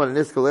 V'amalei atamad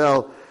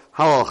niskalel.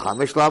 How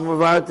chamish lam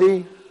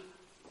avarti?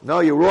 No,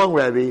 you're wrong,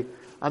 Rebbe.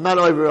 I'm not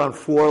over on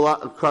 4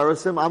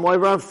 karasim. I'm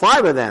over on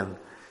 5 of them.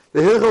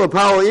 And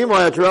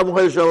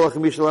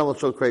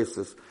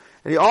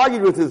he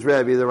argued with his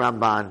Rebbe, the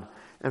Ramban.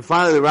 And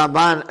finally the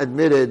Ramban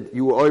admitted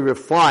you were over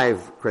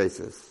 5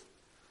 krisis.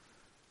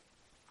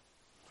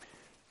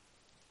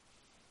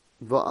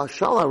 The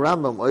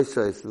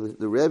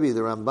Rebbe,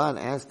 the Ramban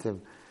asked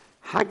him,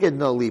 Haged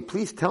no li,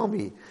 please tell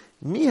me,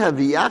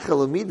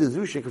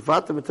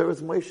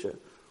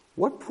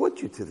 what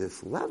put you to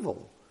this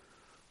level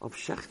of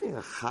shechting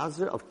a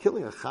chazer, of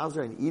killing a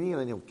chazer and eating it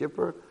on Yom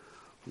Kippur?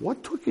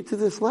 What took you to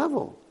this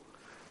level?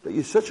 That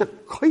you're such a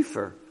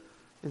koifer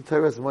in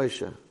Teres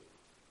Moshe.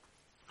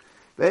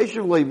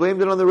 He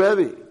blamed it on the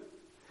Rebbe.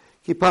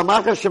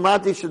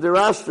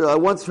 I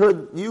once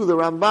heard you, the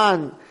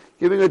Ramban,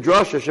 giving a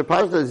drasha,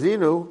 Shepashta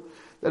Zinu,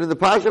 that in the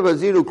Parsha of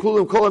Azinu,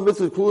 Kulim Kol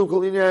HaMitzvahs, Kulim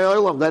Kol Inyai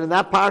Olam, that in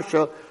that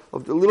Parsha,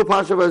 of the little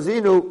Parsha of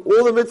Azinu,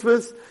 all the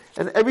mitzvahs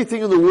and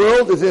everything in the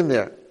world is in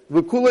there.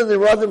 V'kulim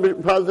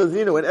Nirazim Parsha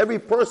Azinu, and every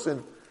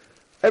person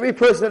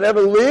that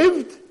ever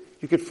lived,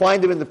 you could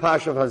find him in the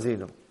Parsha of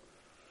Hazinu.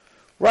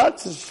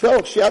 But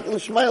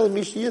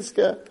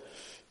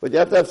you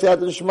have to have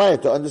Siyat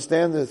L'Shmaya to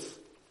understand this.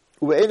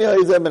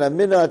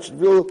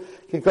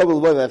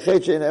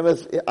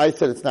 I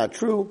said it's not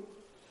true.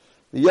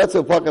 I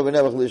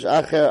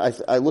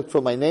looked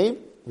for my name.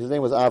 His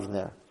name was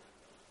Avner.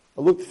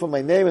 I looked for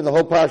my name in the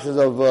whole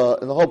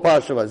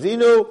Parsha of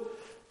Azinu.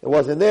 It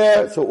wasn't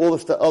there, so all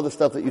the other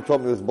stuff that you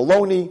told me was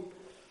baloney,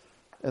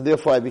 and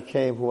therefore I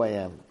became who I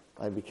am.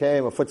 I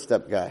became a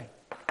footstep guy.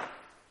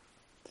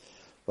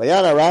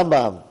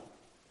 Vayana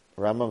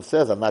Rambam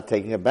says, I'm not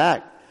taking it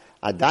back.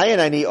 Adayan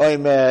ani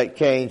oimer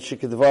kain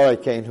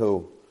shikadvara kain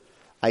hu.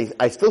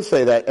 I still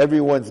say that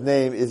everyone's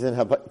name is in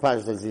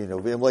Parshat Azinu.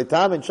 V'im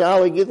leitam and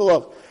sha'ali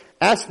gidloch.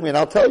 Ask me and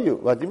I'll tell you.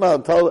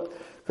 V'adim tell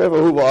Krever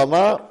hu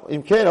ba'ama.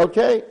 Im kain,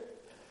 okay.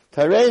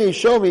 Tareini,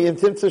 show me im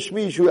timtza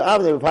shmi shu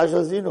avnei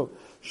Parshat Azinu.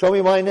 Show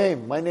me my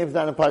name. My name's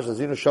not in Parshat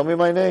Azinu. Show me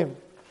my name.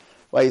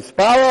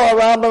 Vayisparal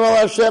HaRambam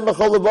al Hashem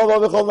b'chol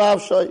levav v'chol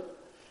nafshay.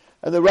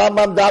 And the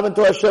Rambam davened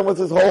to Hashem with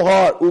his whole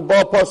heart.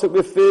 Uba pasuk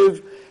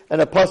b'fiv,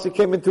 and a pasuk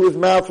came into his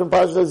mouth from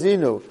Parashat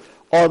Azinu.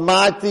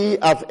 Armati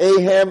af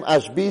ehem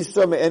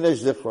ashbisa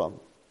me'enesh zichram.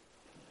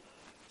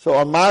 So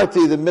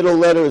Amarti, the middle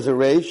letter is a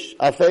Resh.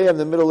 Afehem,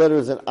 the middle letter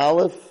is an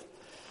Aleph.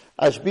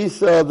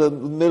 Ashbisa, the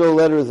middle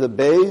letter is a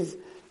Beis.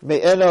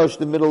 Me'enosh,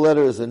 the middle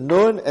letter is a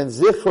Nun. And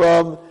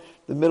Zichram,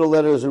 the middle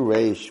letter is a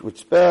Resh,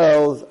 which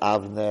spells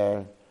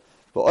Avner.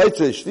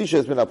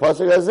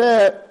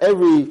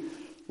 Every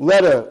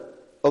letter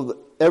of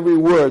every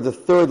word, the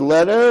third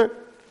letter,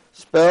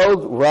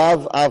 spelled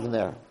Rav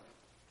Avner.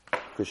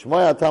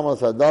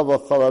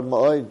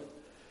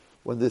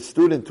 When the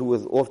student who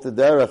was off the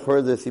derech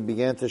heard this, he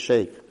began to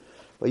shake.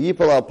 He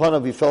fell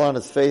on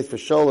his face. For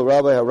Shol,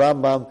 Rabbi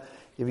HaRambam,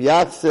 if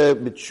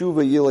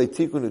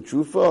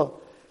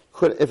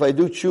I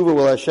do tshuva,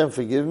 will Hashem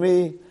forgive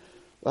me?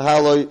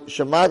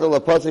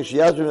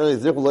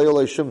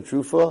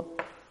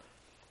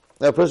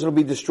 That person will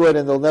be destroyed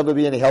and there'll never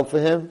be any help for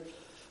him.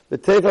 The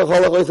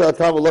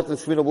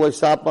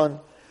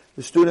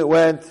student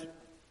went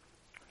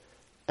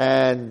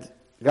and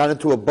got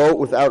into a boat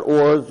without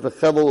oars,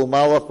 v'chevel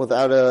u'malach,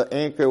 without an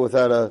anchor,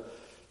 without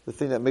the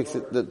thing that makes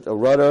it a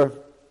rudder.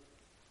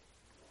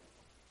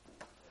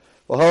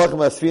 He went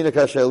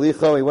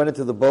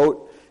into the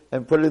boat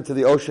and put it into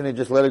the ocean and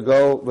just let it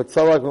go.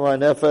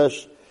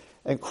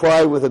 And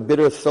cried with a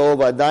bitter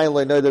soul. And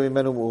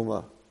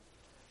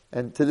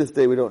to this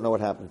day we don't know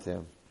what happened to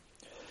him.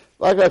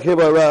 The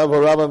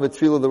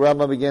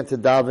Rambam began to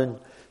daven.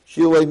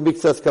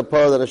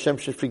 That Hashem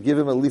should forgive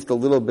him at least a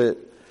little bit.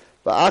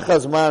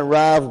 V'achazman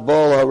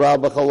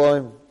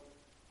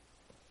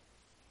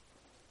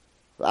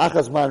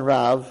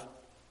Rav,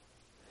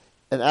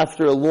 and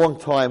after a long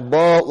time,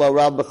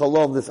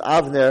 this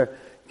Avner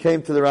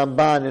came to the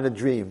Ramban in a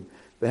dream.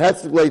 That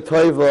his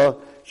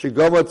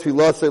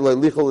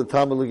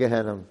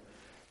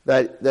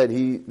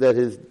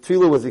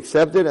tefillah was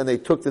accepted and they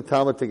took the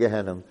Talmud to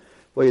Gehenna.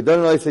 Well, you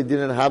don't know if they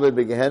didn't have it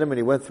by Gehenna, and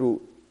he went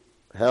through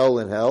hell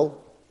and hell.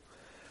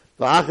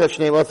 But after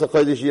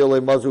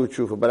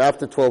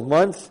 12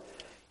 months,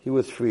 he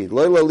was freed.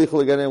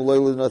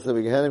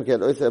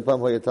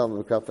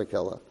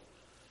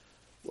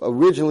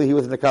 Originally, he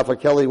was in the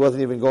Kafakela, he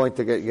wasn't even going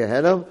to get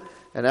Gehenna,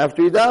 and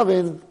after he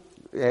davened,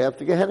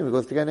 after Gehenna, he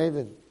goes to Gan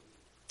Eden.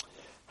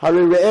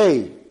 Hari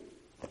Re'eh,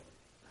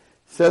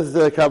 says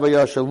the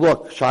Kabbayasha,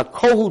 look,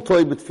 Sha'kohu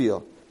toy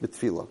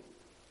b'tfilah.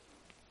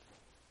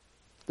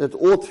 That's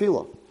all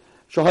tefillah.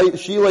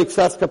 She like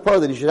sas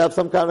kapara, that he should have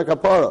some kind of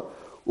kapara.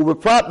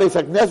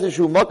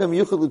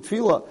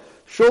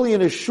 Surely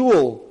in a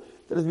shul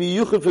that is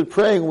miyuchad for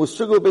praying, and the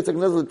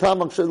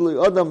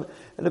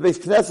Beis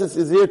Knesset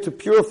is there to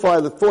purify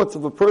the thoughts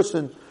of a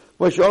person.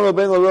 Like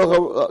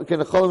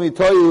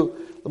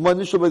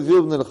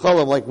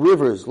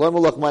rivers.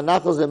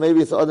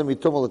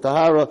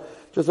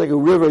 Just like a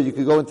river, you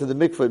could go into the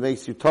mikveh, it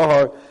makes you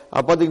tahar.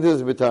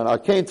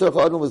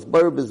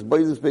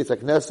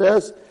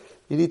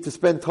 You need to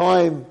spend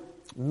time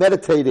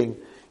meditating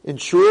in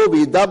shul,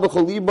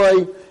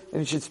 and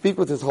he should speak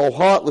with his whole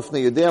heart. He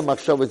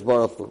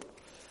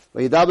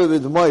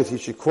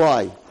should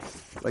cry.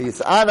 He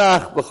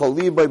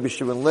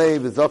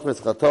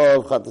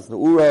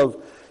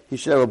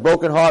should have a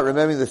broken heart,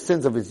 remembering the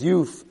sins of his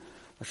youth.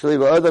 He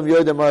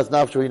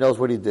knows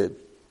what he did.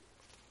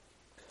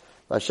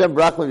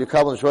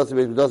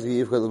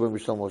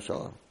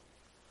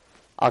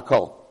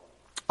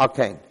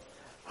 Arkain.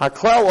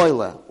 Haklal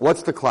oile.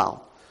 What's the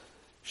klal?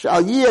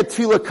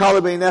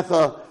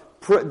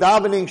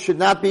 Davening should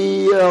not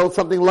be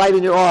something light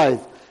in your eyes.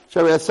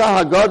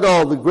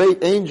 The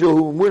great angel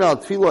who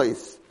munal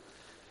tfilos,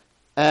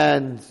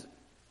 and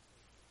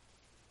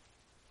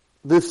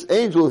this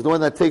angel is the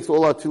one that takes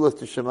all our tfilos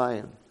to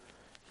Shemayim.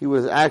 He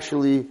was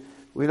actually,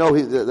 we know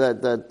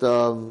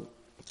who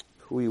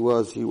he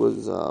was. He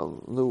was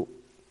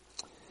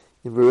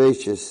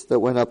Bereshis that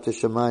went up to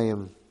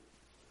Shemayim.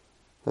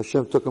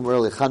 Hashem took him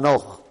early.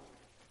 Chanoch,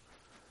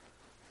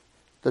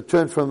 that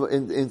turned from a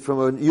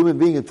human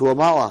being into a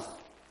malach.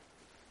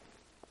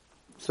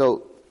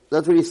 So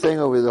that's what he's saying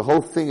over here. The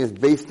whole thing is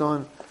based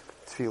on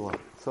tefillah.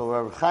 So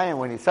Rabbi Chaim,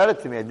 when he said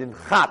it to me, I didn't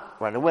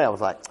chap right away. I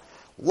was like,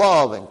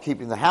 love and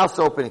keeping the house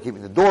open and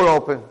keeping the door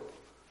open. He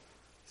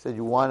said,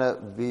 you want to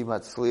be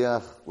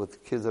matzliach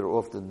with kids that are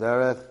off the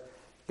derech,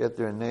 get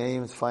their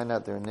names, find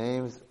out their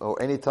names,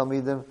 or any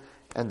talmidim,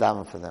 and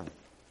daven for them.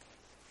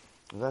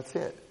 And that's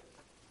it.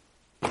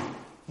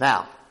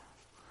 Now,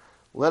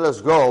 let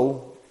us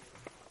go.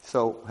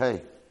 So,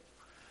 hey,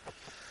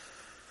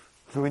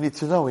 so we need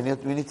to know. We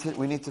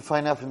need to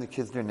find out from the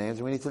kids their names,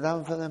 and we need to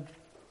daven for them.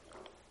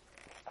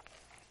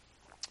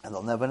 And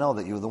they'll never know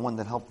that you were the one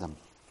that helped them.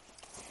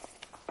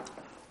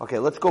 Okay,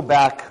 let's go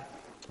back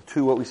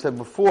to what we said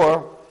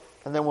before,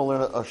 and then we'll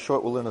learn a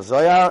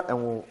Zohar,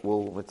 and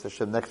we'll with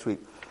Hashem next week,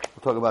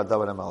 we'll talk about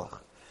David HaMelech.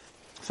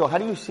 So how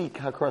do you see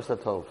Hakaras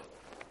HaTov?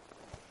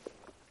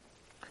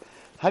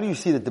 How do you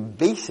see that the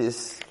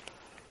basis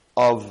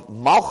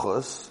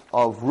Malchus,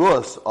 of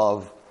Rus,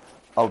 of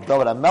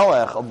David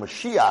HaMelech, of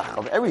Mashiach,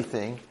 of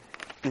everything,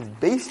 is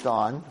based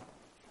on,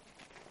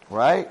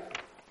 right,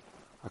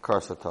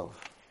 Akar Satov.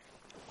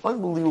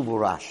 Unbelievable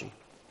Rashi.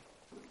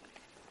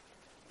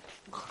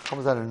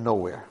 Comes out of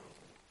nowhere.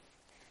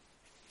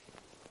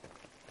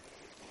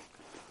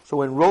 So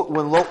when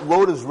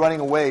Lot is running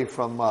away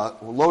from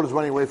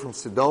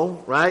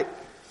Sodom, right?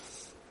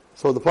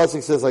 So the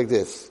pasuk says like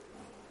this.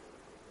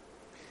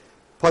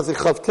 Pasuk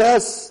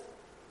Chavtes,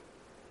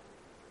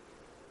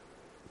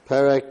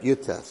 Perek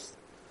Yutes.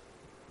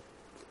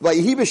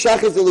 Vayihi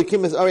b'shachis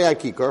elokim es Arei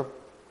HaKikar,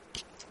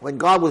 when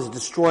God was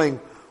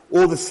destroying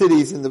all the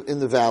cities in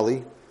the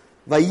valley,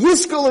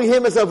 Vayiskel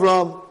Elohim es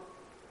Avram.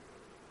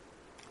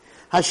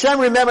 Hashem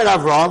remembered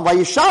Avram.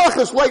 Vayishalach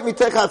es Lot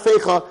mitech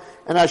ha'feicha,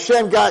 and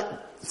Hashem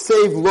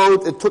saved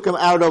Lot and took him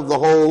out of the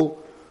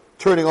whole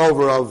turning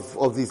over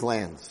of these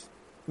lands.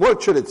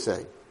 What should it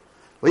say?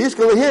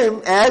 Vayiskel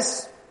Elohim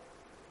as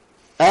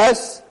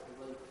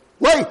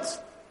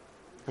Lot.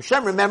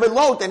 Hashem remembered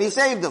Lot and he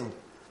saved him.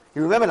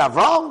 You remembered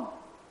Avram?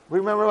 We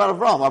remember about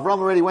Avram. Avram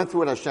already went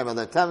through it, Hashem. Are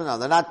they 10? No,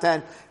 they're not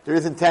 10. There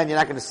isn't 10. You're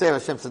not going to save.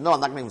 Hashem said, no,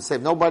 I'm not going to even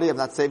save nobody. I'm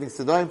not saving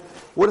Sodom.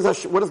 What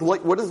does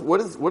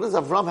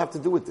Avram have to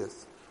do with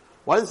this?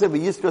 Why does it say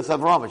V'yiskros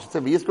Avram? It should say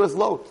V'yiskros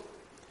Lot.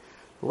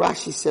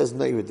 Rashi says,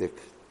 no, Yudik.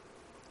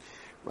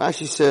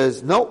 Rashi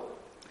says, no.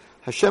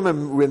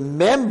 Hashem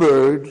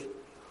remembered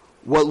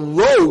what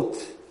Lot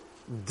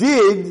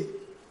did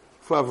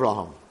for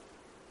Avraham.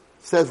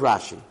 Says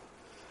Rashi.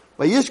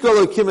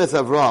 V'yishkol Elokim es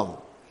Avram.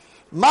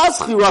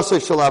 Maschi Rasha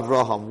Shel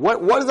Avraham.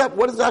 What is that?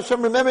 What is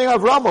Hashem remembering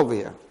Avram over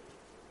here?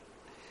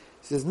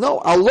 He says, no,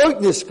 Alot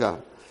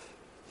Niska.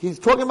 He's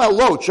talking about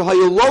Lot.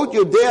 Shahayolot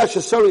Yodea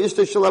Shasara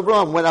Ishta Shel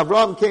Avram. When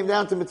Avram came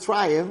down to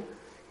Mitzrayim,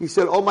 he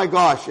said, oh my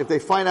gosh, if they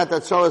find out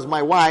that Sarah is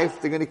my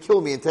wife, they're going to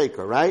kill me and take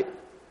her, right?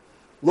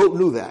 Lot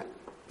knew that.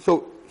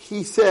 So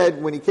he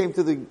said, when he came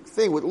to the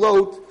thing with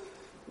Lot,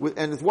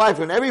 and his wife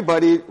and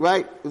everybody,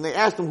 right, when they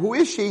asked him, who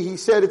is she? He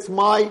said, it's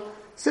my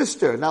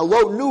sister. Now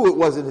Lot knew it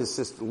wasn't his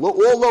sister.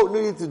 All Lot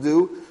needed to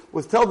do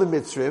was tell the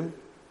Mitzrim,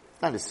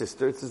 it's not his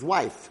sister, it's his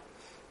wife.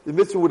 The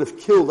Mitzrim would have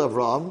killed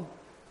Avram,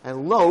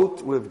 and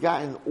Lot would have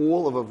gotten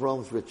all of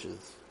Avram's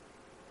riches.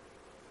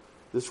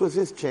 This was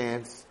his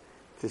chance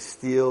to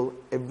steal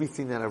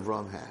everything that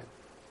Avram had.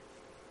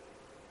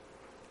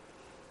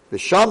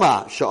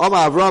 Sha'ama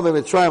Avram in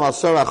Mitzrayim al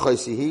Sarah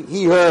Choisihi.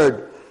 He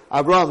heard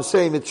Avram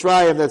saying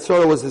Mitzrayim that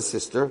Sarah was his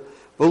sister.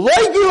 He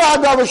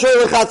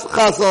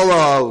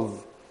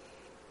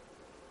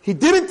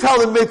didn't tell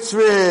the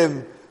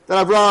Mitzrayim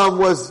that Avram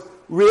was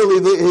really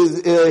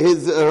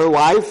her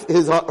wife,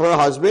 her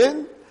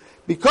husband,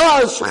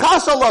 because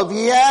Chasalov,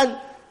 he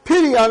had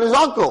pity on his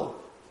uncle.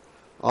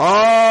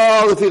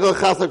 Oh,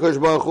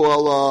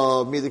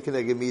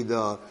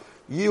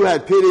 you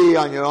had pity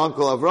on your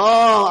uncle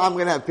Avram, I'm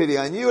going to have pity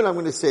on you and I'm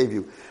going to save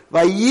you.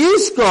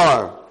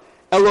 Vayiskar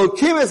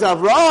Elokim es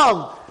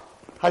Avram.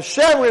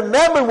 Hashem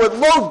remembered what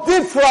Lot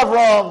did for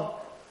Avram,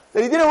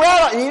 that he didn't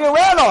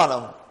ran on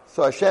him.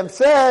 So Hashem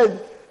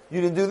said, you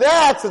didn't do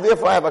that, so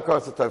therefore I have a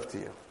curse to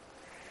you.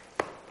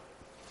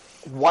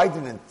 Why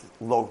didn't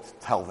Lot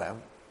tell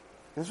them?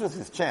 This was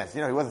his chance.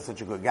 He wasn't such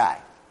a good guy.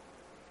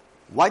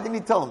 Why didn't he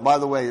tell them? By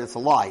the way, it's a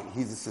lie.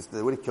 He's his sister.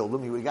 They would have killed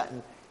him. He would have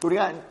gotten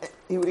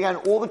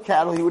all the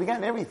cattle. He would have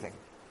gotten everything.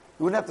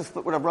 He wouldn't have to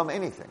split with Avram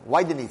anything.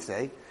 Why didn't he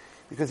say?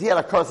 Because he had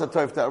a curse to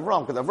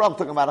Avram, because Avram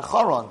took him out of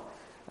Haran.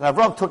 And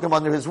Avram took him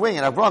under his wing,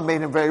 and Avram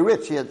made him very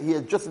rich. He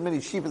had just as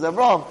many sheep as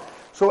Avram.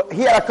 So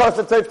he had a curse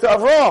to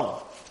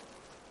Avram.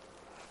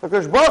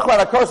 Because Baruch had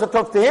a curse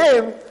to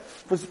him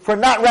for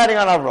not ratting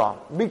on Avram.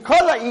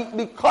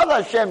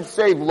 Because Hashem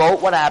saved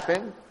Lot, what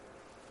happened?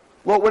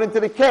 Lot went into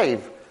the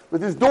cave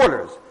with his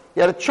daughters.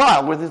 He had a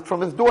child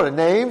from his daughter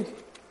named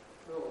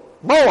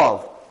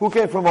Moab. Who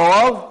came from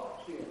Moab?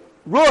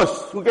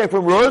 Rus. Who came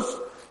from Rus?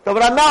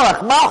 David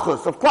HaMelech,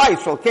 Malchus of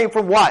Christ. Came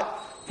from what?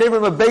 Came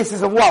from a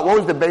basis of what? What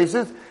was the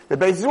basis? The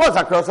basis was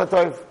HaKos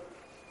HaTov.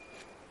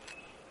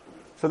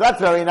 So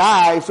that's very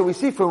nice. So we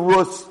see from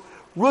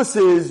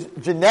Rus's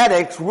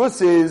genetics,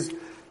 Rus's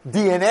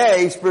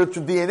DNA,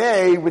 spiritual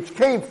DNA, which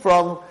came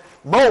from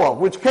Moab,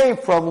 which came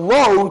from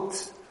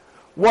Lot,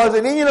 was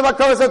an union of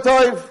HaKos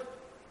HaTov.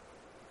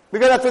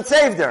 Because that's what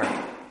saved her.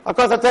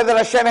 HaKos HaTov that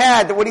Hashem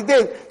had, what he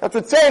did, that's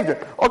what saved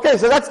her. Okay,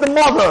 so that's the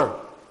mother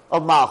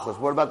of Malchus.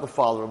 What about the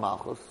father of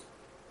Malchus?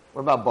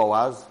 What about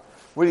Boaz?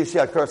 Where do you see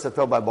HaKos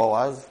HaTov by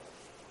Boaz?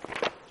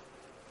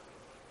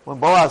 When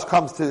Boaz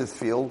comes to this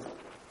field,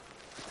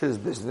 to his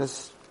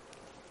business,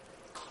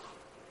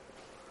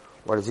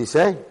 what does he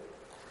say?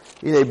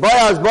 He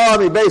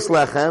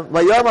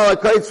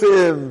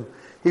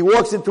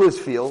walks into his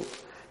field,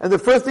 and the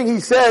first thing he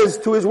says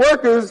to his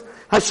workers,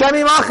 Hashem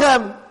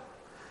imachem,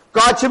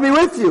 God should be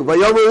with you.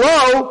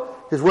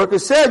 His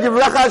workers said,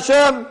 Yivrach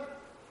Hashem,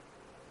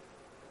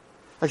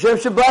 Hashem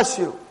should bless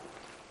you.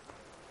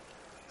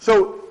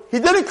 So he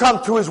didn't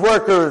come to his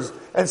workers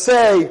and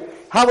say,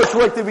 how much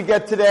work did we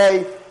get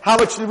today? How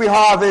much did we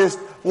harvest?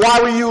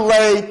 Why were you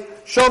late?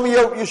 Show me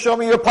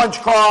your punch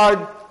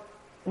card.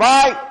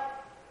 Right?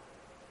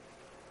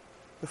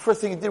 The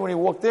first thing he did when he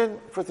walked in,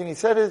 first thing he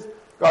said is,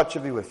 God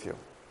should be with you.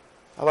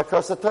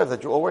 Parashat,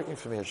 that you're all working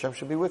for me. Hashem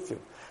should be with you.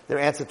 Their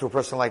answer to a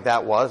person like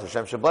that was,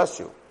 Hashem should bless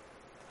you.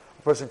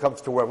 A person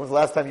comes to work. When's the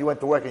last time you went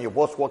to work and your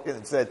boss walked in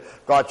and said,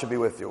 God should be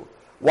with you?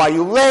 Why are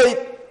you late?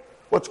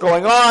 What's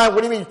going on?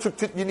 What do you mean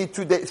you need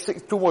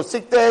 2 more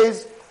sick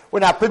days? We're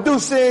not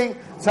producing.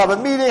 Let's have a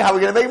meeting. How are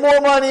we going to make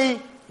more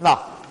money? No.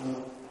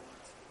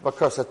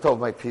 Because I told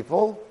my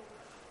people,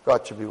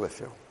 God should be with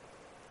you.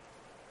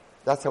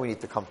 That's how we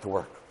need to come to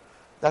work.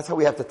 That's how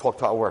we have to talk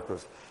to our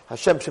workers.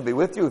 Hashem should be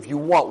with you. If you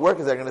want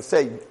workers that are going to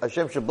say,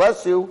 Hashem should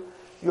bless you,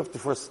 you have to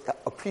first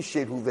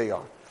appreciate who they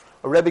are.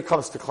 A Rebbe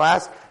comes to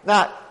class,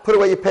 not put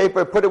away your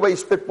paper, put away your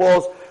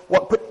spitballs,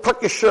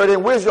 tuck your shirt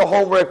in, where's your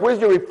homework, where's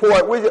your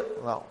report,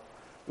 No.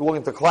 You walk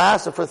into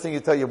class, the first thing you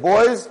tell your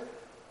boys,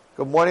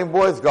 good morning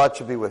boys, God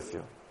should be with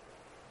you.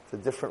 It's a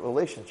different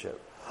relationship.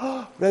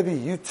 Rebbe,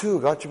 you too,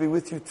 God should be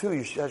with you too,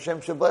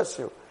 Hashem should bless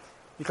you.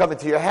 You come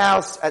into your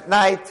house at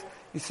night,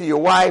 you see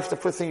your wife, the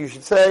first thing you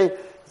should say,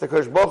 the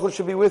Kodesh Baruch Hu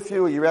should be with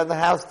you, you're around the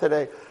house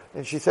today.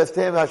 And she says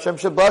to him, Hashem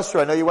should bless you,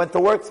 I know you went to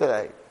work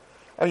today.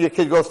 And your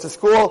kid goes to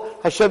school,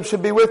 Hashem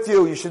should be with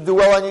you, you should do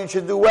well on you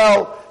should do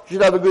well, you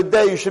should have a good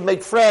day, you should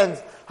make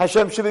friends,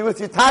 Hashem should be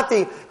with you.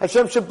 Tati,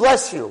 Hashem should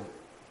bless you.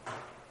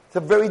 It's a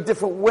very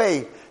different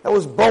way. That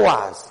was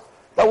Boaz.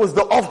 That was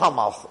the Ov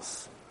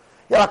HaMalchus.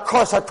 He had a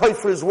kos hatoy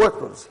for his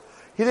workers.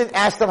 He didn't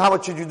ask them, how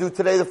much did you do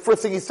today? The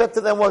first thing he said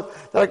to them was,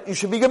 you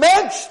should be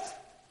gemenched.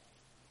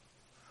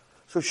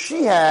 So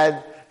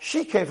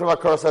she came from a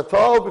kos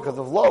hatov because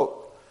of Lot.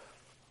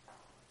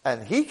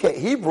 And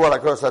he brought a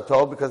kos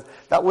hatov because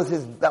that was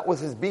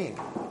his being.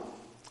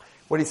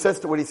 What he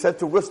said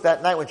to Rus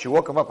that night when she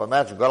woke him up,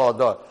 imagine, got all the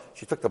door,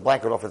 she took the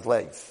blanket off his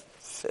legs.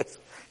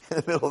 In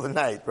the middle of the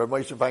night, Rabbi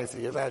Moshe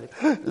Feinstein, imagine,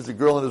 there's a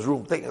girl in his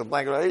room taking the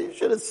blanket off. He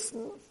should have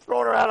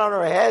thrown her out on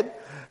her head,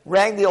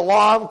 rang the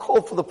alarm,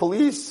 called for the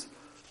police.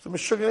 So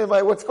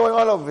Meshuggah, what's going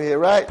on over here,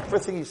 right?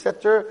 First thing he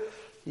said to her,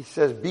 he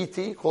says,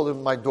 BT, called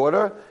him my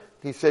daughter.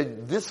 He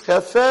said, this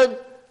chesed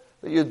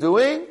that you're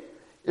doing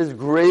is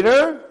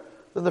greater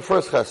than the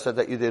first chesed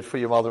that you did for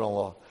your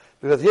mother-in-law.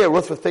 Because here,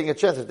 Ruth was taking a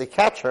chance. If they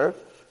catch her,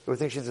 they would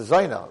think she's a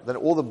Zaina. Then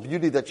all the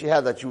beauty that she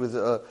had, that she was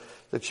a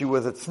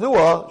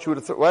tznua, she would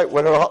have, right?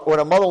 What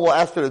her mother-in-law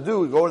asked her to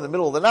do, go in the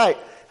middle of the night.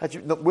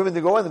 Women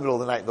didn't go in the middle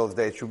of the night in those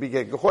days. She would be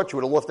getting caught, she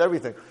would have lost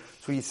everything.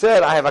 So he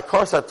said, I have a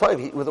kars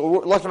hatoiv. With a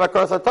loss of a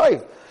kars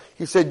hatoiv.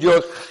 He said, your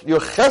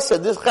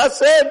chesed, this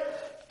chesed,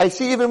 I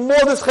see even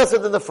more this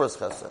chesed than the first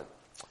chesed.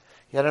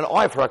 He had an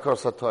eye for a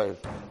kars hatoiv.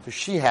 So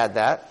she had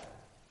that,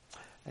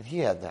 and he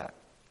had that.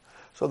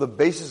 So the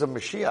basis of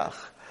Mashiach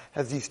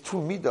has these 2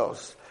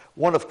 midos.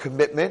 One of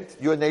commitment.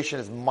 Your nation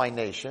is my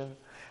nation.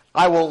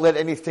 I won't let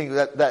anything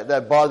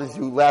that bothers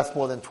you last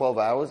more than 12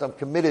 hours. I'm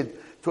committed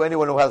to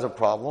anyone who has a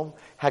problem.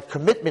 Had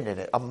commitment in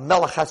it. A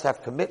melech has to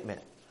have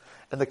commitment.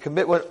 And the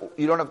commitment,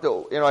 you don't have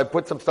to, I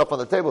put some stuff on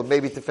the table,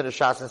 maybe to finish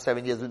Shas in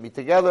 7 years with me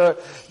together,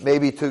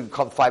 maybe to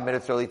come 5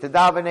 minutes early to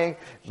davening,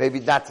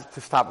 maybe not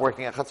to stop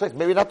working at Chatzos,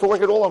 maybe not to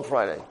work at all on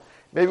Friday.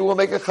 Maybe we'll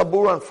make a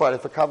chabur on Friday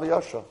for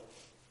Kavayasha.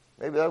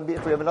 Maybe that'll be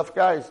if we have enough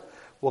guys.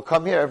 We'll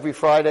come here every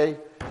Friday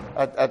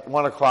at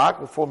 1 o'clock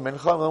before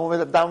Mincha, and then we'll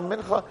make down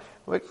Mincha,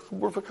 we'll make a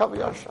chabur for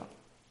Kavayasha.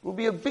 It will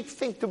be a big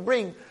thing to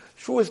bring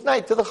Shavuos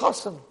night to the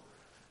Chassan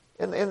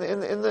in the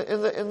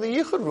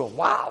Yichud room.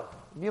 Wow.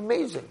 It'll be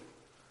amazing.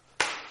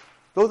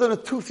 Those are the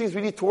 2 things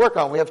we need to work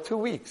on. We have 2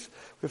 weeks.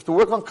 We have to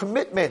work on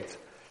commitment.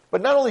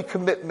 But not only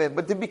commitment,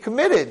 but to be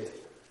committed.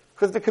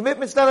 Because the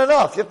commitment's not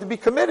enough. You have to be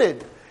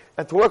committed.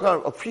 And to work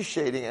on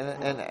appreciating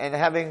and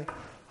having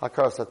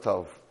Hakaras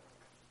HaTov.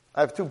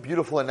 I have 2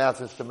 beautiful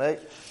announcements to make.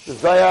 The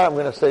Zayah, I'm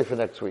going to save for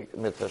next week.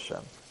 Mitzvah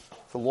Hashem.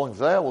 It's a long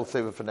Zayah, we'll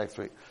save it for next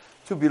week.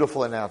 2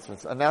 beautiful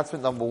announcements.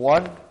 Announcement number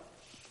 1,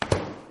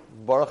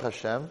 Baruch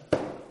Hashem,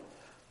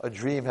 a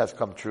dream has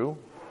come true.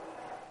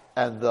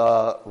 And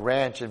the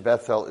ranch in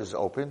Bethel is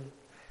open.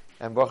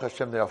 And Baruch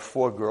Hashem, there are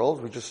 4 girls.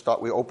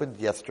 We opened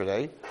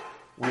yesterday.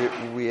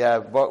 We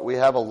have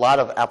a lot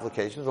of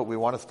applications, but we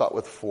want to start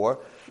with 4.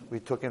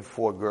 We took in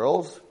 4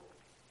 girls.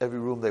 Every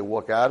room they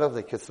walk out of,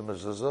 they kiss the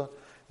mezuzah.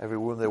 Every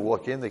room they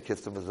walk in, they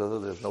kiss the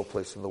mezuzah. There's no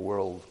place in the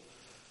world.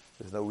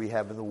 There's no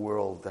rehab in the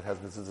world that has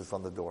mezuzahs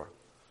on the door.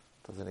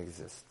 It doesn't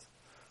exist.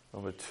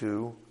 Number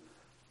 2,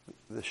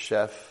 the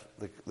chef,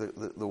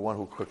 the one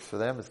who cooks for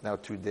them, it's now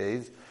 2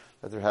 days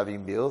that they're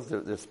having meals.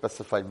 They're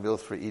specified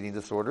meals for eating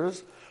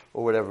disorders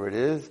or whatever it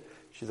is.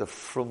 She's a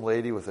frum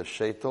lady with a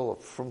shaitel,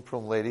 a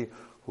frum lady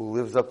who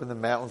lives up in the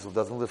mountains, who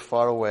doesn't live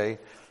far away,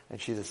 and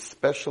she's a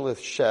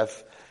specialist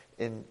chef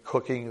in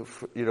cooking,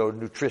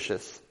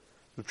 nutritious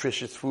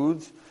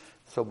foods.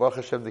 So Baruch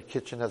Hashem, the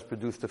kitchen has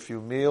produced a few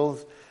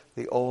meals.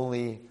 The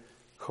only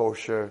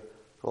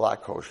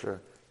halak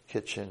kosher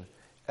kitchen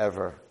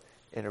ever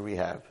in a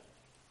rehab.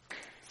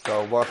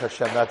 So Baruch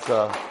Hashem, that's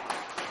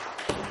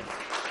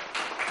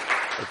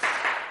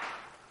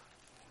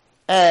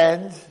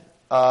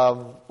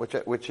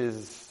which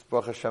is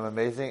Baruch Hashem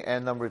amazing.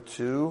 And number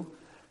 2,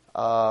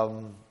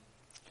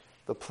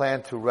 the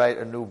plan to write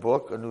a new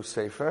book, a new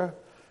sefer.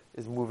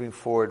 is moving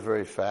forward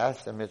very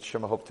fast. And I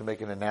hope to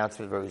make an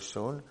announcement very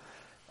soon.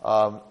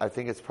 I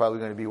think it's probably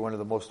going to be one of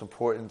the most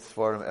important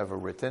Svarim ever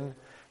written.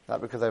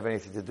 Not because I have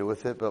anything to do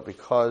with it, but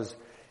because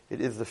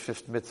it is the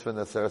 5th mitzvah in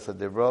the Aseret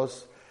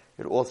Dibros.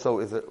 It also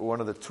is one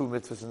of the 2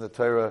 mitzvahs in the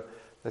Torah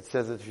that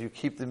says that if you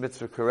keep the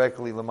mitzvah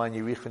correctly, L'man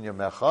yirichan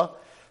yamecha.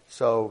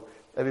 So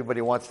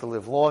everybody wants to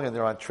live long, and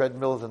they're on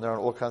treadmills, and they're on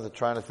all kinds of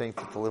trying to things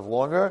to live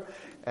longer.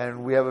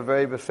 And we have a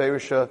very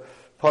beferisha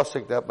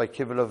pasuk that by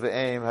kibbut of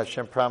aim,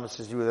 Hashem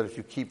promises you that if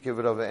you keep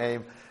kibbut of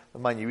aim,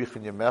 L'man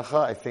yirichan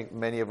yamecha. I think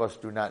many of us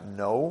do not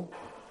know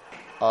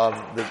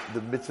the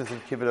mitzvahs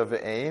in kibbut of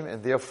aim,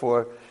 and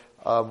therefore,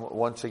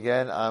 once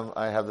again,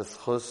 I have the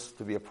schus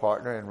to be a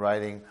partner in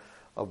writing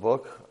a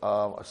book,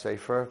 a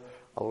sefer,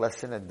 a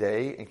lesson a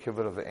day in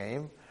kibbut of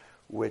aim,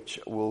 which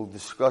will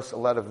discuss a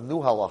lot of new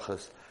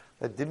halachas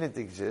that didn't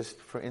exist.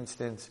 For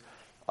instance,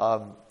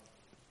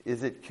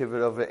 is it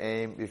kibbut of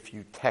aim if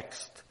you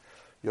text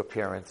your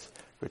parents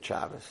with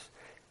Shabbos?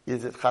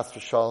 Is it chas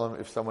v'shalom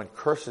if someone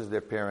curses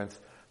their parents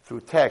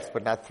through text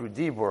but not through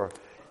dibur?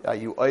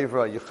 You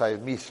oivra, you chayiv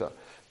misa.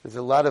 There's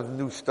a lot of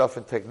new stuff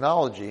in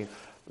technology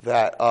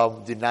that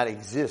did not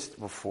exist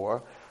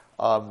before.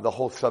 The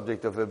whole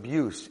subject of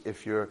abuse.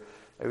 If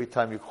every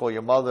time you call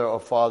your mother or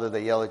father,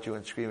 they yell at you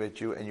and scream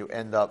at you, and you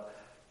end up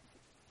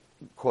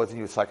causing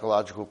you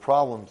psychological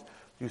problems,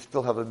 you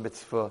still have a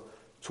mitzvah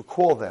to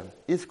call them.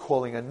 Is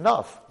calling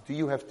enough? Do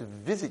you have to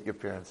visit your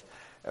parents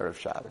Erev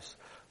Shabbos?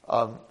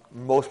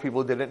 Most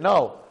people didn't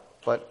know,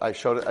 but I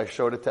showed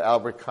it to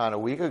Albert Kahn a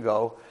week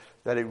ago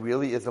that it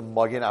really is a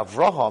Magen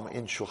Avraham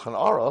in Shulchan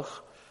Aruch,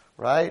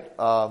 right?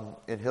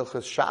 In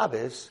Hilchos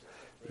Shabbos,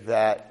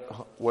 that,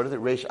 what is it,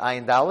 Reish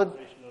Ayin Daled?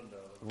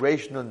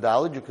 Reish Nun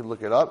Daled, you can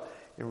look it up.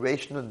 In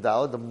Reish Nun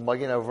Daled, the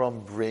Magen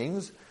Avraham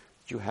brings that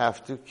you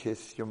have to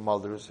kiss your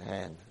mother's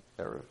hand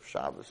Erev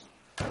Shabbos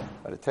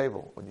at a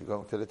table. When you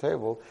go to the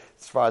table,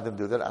 Sfaradim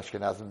do that,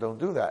 Ashkenazim don't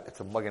do that. It's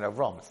a Magen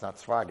Avraham, it's not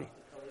Sephardi.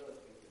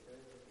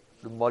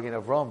 The Magen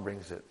Avraham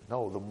brings it.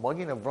 No, the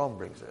Magen Avraham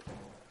brings it.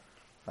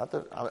 Not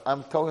that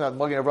I'm talking about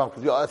Magen Avraham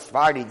because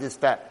Sephardi, this,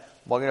 that.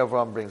 Magen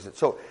Avraham brings it.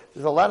 So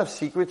there's a lot of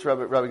secrets.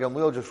 Rabbi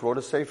Gamliel just wrote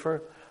a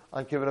sefer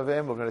on Kibbut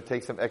Avim. We're going to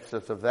take some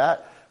excerpts of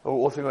that. But we're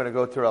also going to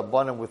go to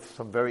Rabbanim with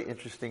some very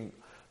interesting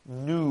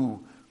new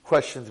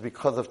questions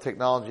because of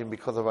technology and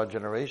because of our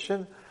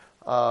generation.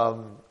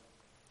 Can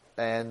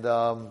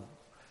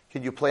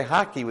you play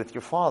hockey with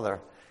your father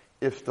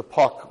if the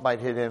puck might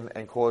hit him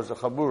and cause a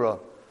chabura?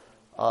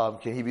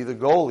 Can he be the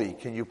goalie?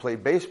 Can you play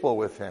baseball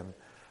with him?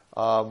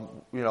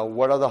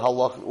 What other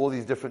halachas? All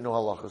these different new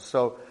halachas.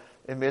 So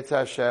in Mitzvah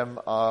Hashem,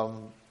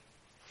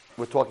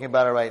 we're talking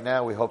about it right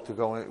now. We hope to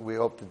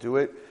do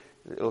it.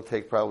 It'll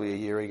take probably a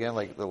year again,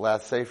 like the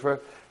last sefer.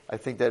 I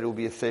think that it will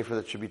be a sefer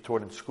that should be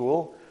taught in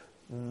school.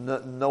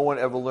 No one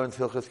ever learns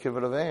Hilchas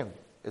Kibbut Avim.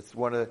 It's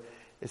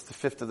the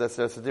 5th of the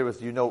Aseret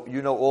Dibros. You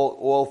know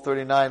all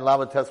 39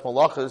 Lamed Tes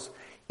Malachas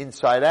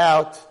inside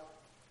out,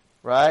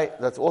 right?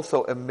 That's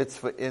also a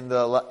mitzvah in the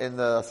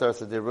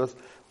Aseret Dibros.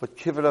 But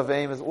Kibbut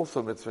Avim is also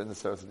a mitzvah in the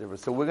Aseret Dibros.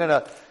 So we're going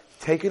to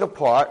take it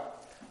apart.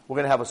 We're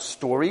going to have a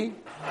story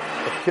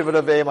of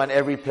Kibbut Avim on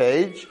every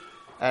page.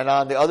 And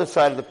on the other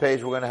side of the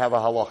page, we're going to have a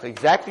halacha.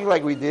 Exactly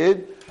like we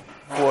did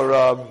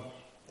for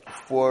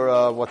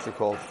what's it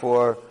called?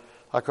 For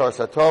Hakar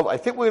Satov. I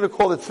think we're going to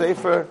call it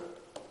Sefer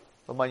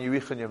L'man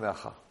Yirichan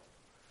Yamecha,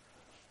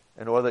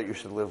 in order that you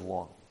should live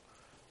long.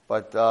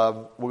 But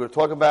we're going to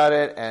talk about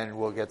it, and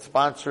we'll get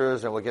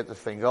sponsors, and we'll get this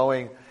thing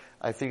going.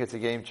 I think it's a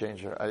game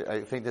changer.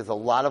 I think there's a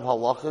lot of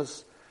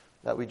halachas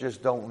that we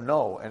just don't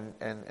know,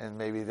 and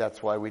maybe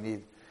that's why we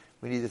need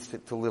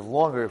to live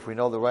longer if we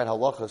know the right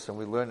halachas, and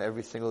we learn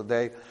every single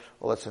day,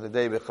 a lesson a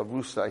day,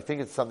 bechavrusa. I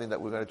think it's something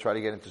that we're going to try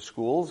to get into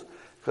schools,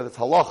 because it's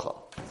halacha.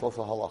 It's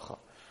also halacha.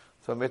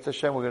 So Mitzvah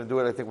Hashem, we're going to do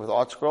it, I think, with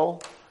Art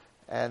Scroll,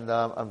 and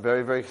I'm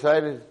very, very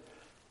excited.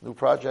 New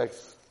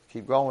projects.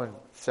 Keep going.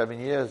 7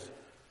 years.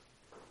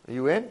 Are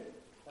you in?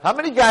 How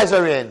many guys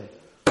are in?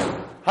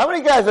 How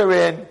many guys are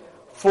in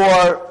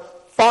for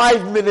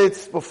 5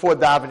 minutes before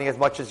davening, as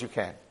much as you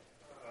can?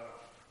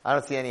 I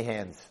don't see any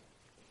hands.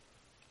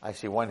 I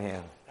see 1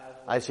 hand.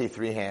 I see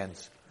 3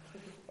 hands.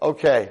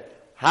 Okay.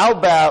 How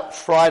about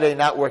Friday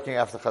not working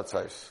after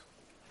Chatzos?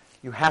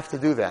 You have to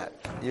do that.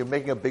 You're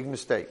making a big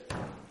mistake.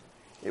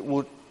 It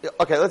will.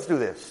 Okay, let's do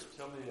this.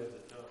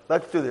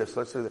 Let's do this.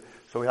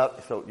 So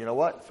you know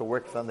what? So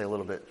work Sunday a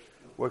little bit.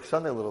 Work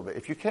Sunday a little bit.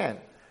 If you can,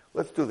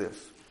 let's do this.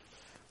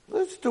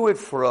 Let's do it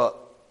for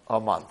a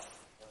month.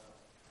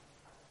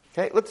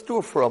 Okay, let's do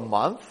it for a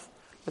month.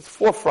 It's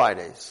 4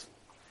 Fridays.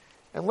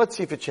 And let's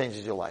see if it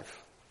changes your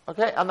life.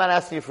 Okay? I'm not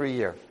asking you for a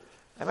year.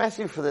 I'm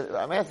asking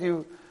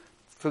you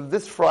for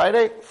this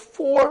Friday,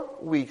 4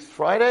 weeks.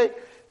 Friday,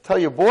 tell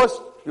your boss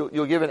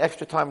you'll give an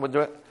extra time. We'll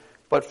do it.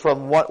 But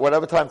from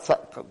whatever time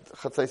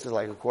Chatzos is,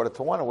 like 1:45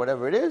 or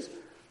whatever it is,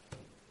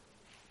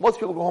 most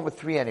people go home at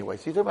 3 anyway.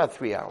 So you're talking about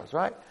 3 hours,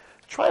 right?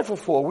 Try it for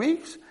 4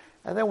 weeks,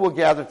 and then we'll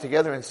gather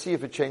together and see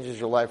if it changes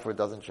your life or it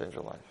doesn't change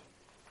your life.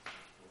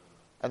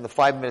 And the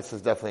 5 minutes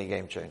is definitely a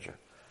game changer.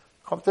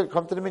 Come to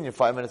the minyan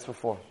 5 minutes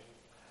before.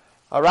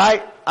 All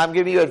right? I'm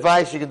giving you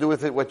advice. You can do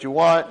with it what you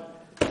want.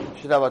 You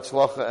should have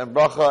atzlacha and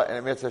bracha, and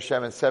Emir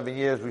Hashem in 7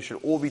 years. We should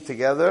all be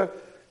together.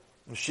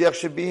 Mashiach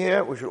should be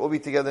here. We should all be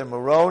together in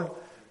Meron,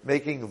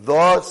 making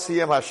the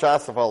Siyam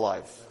Hashas of our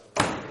lives.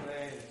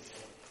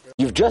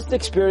 You've just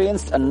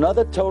experienced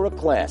another Torah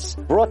class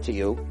brought to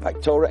you by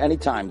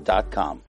TorahAnytime.com.